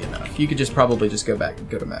 It's gonna be enough. You could probably just go back and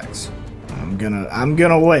go to max. I'm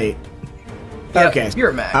gonna wait. Yep, Okay, you're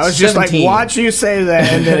at max. I was just 17. like, watch you say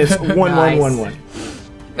that, and then it's 1-1-1-1.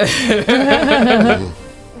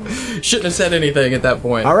 Shouldn't have said anything at that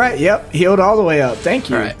point. All right, yep, healed all the way up. Thank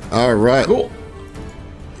you. All right. Cool.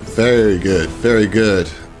 Very good. Very good.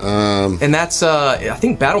 And that's, I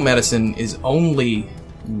think battle medicine is only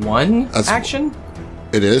one action?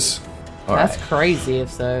 It is. That's crazy if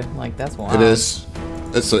so. Like, that's wild. It is.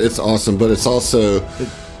 It's awesome, but it's also,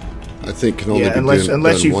 I think, can only be unless done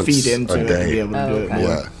you once feed into a it day. to be able to do it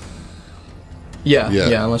more.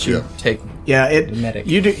 Yeah. Unless you take the medic.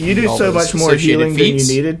 You do all so those much more associated healing than you feats.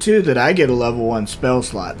 needed to that I get a level 1 spell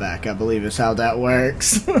slot back, I believe is how that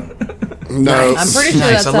works. No. I'm pretty sure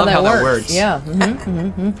Nice. that's I how love that how that works. works. Yeah.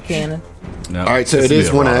 Canon. No, All right, so it is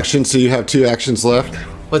one action, so you have 2 actions left.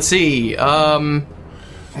 Let's see. I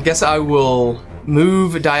guess I will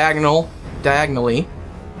move diagonally.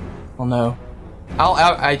 Well, no.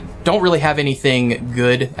 I don't really have anything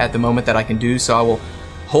good at the moment that I can do, so I will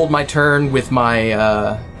hold my turn with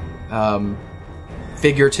my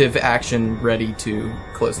figurative action ready to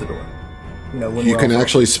close the door. When You can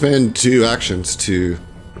actually spend 2 actions to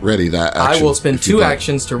ready that action. I will spend if you'd 2 like.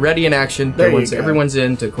 actions to ready an action. There you Once go. everyone's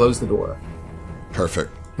in to close the door. Perfect.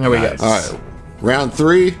 There we go. All right. Round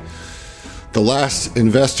 3. The last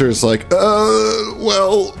investor is like,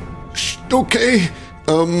 well, okay.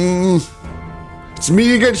 It's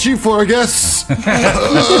me against you 4, I guess. I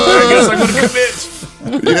guess I'm gonna commit.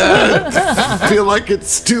 Yeah, I feel like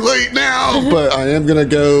it's too late now, but I am gonna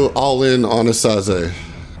go all in on Asaze.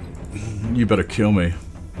 You better kill me.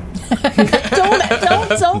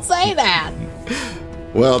 Don't say that.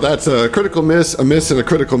 Well, that's a critical miss, a miss, and a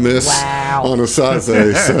critical miss Wow. on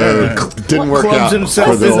Asaze, so it didn't work Clubs out himself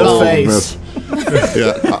for the in the old face. miss.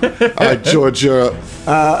 Yeah. All right, George, you're up.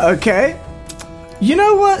 Okay. You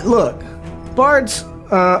know what? Look, bards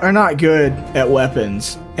are not good at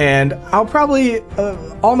weapons, and I'll probably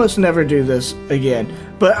almost never do this again.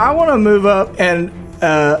 But I want to move up to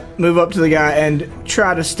the guy and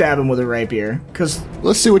try to stab him with a rapier. Because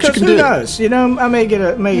Let's see what you can who do. knows? You know, I may get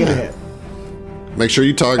a hit. Make sure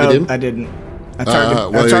you target him. I didn't. I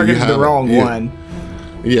well, targeted you the wrong haven't. one.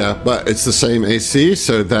 Yeah, but it's the same AC,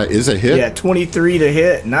 so that is a hit. Yeah, 23 to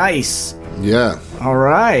hit. Nice. Yeah. All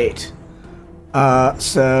right.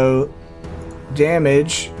 So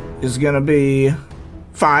damage is gonna be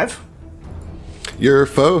 5. Your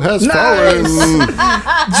foe has Nice. fallen.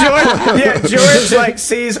 George like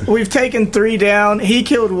sees we've taken 3 down. He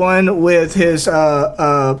killed one with his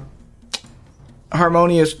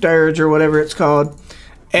harmonious dirge or whatever it's called,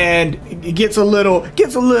 and it gets a little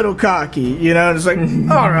cocky, you know. And it's like,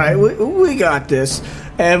 all right, we got this,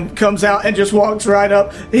 and comes out and just walks right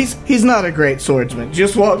up. He's not a great swordsman.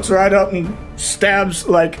 Just walks right up and stabs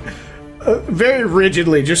like. Very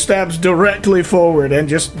rigidly, just stabs directly forward and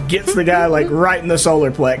just gets the guy like right in the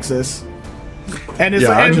solar plexus, and it's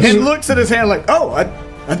and looks at his hand like, "Oh, I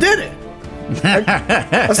did it!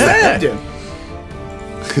 I stabbed him."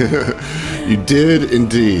 You did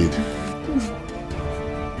indeed.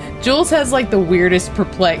 Jules has like the weirdest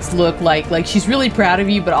perplexed look, like she's really proud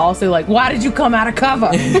of you, but also like, why did you come out of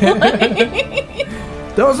cover?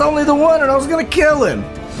 There was only the one, and I was gonna kill him.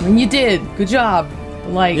 I mean, you did. Good job.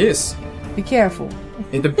 Like, Yes. be careful.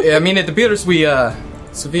 It appears we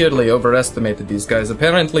severely overestimated these guys.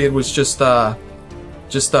 Apparently, it was just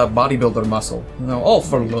bodybuilder muscle. All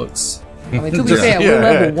for looks. I mean, to be fair, we're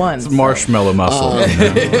level 1. It's marshmallow muscle.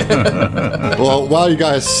 Well, while you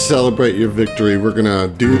guys celebrate your victory, we're gonna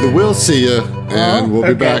do the "We'll See Ya," and we'll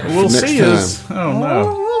be back We'll next see time. us. Oh no.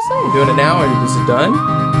 We'll see. You doing it now, or is it done?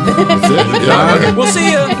 That's it. Yeah. Okay, we'll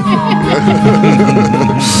see ya.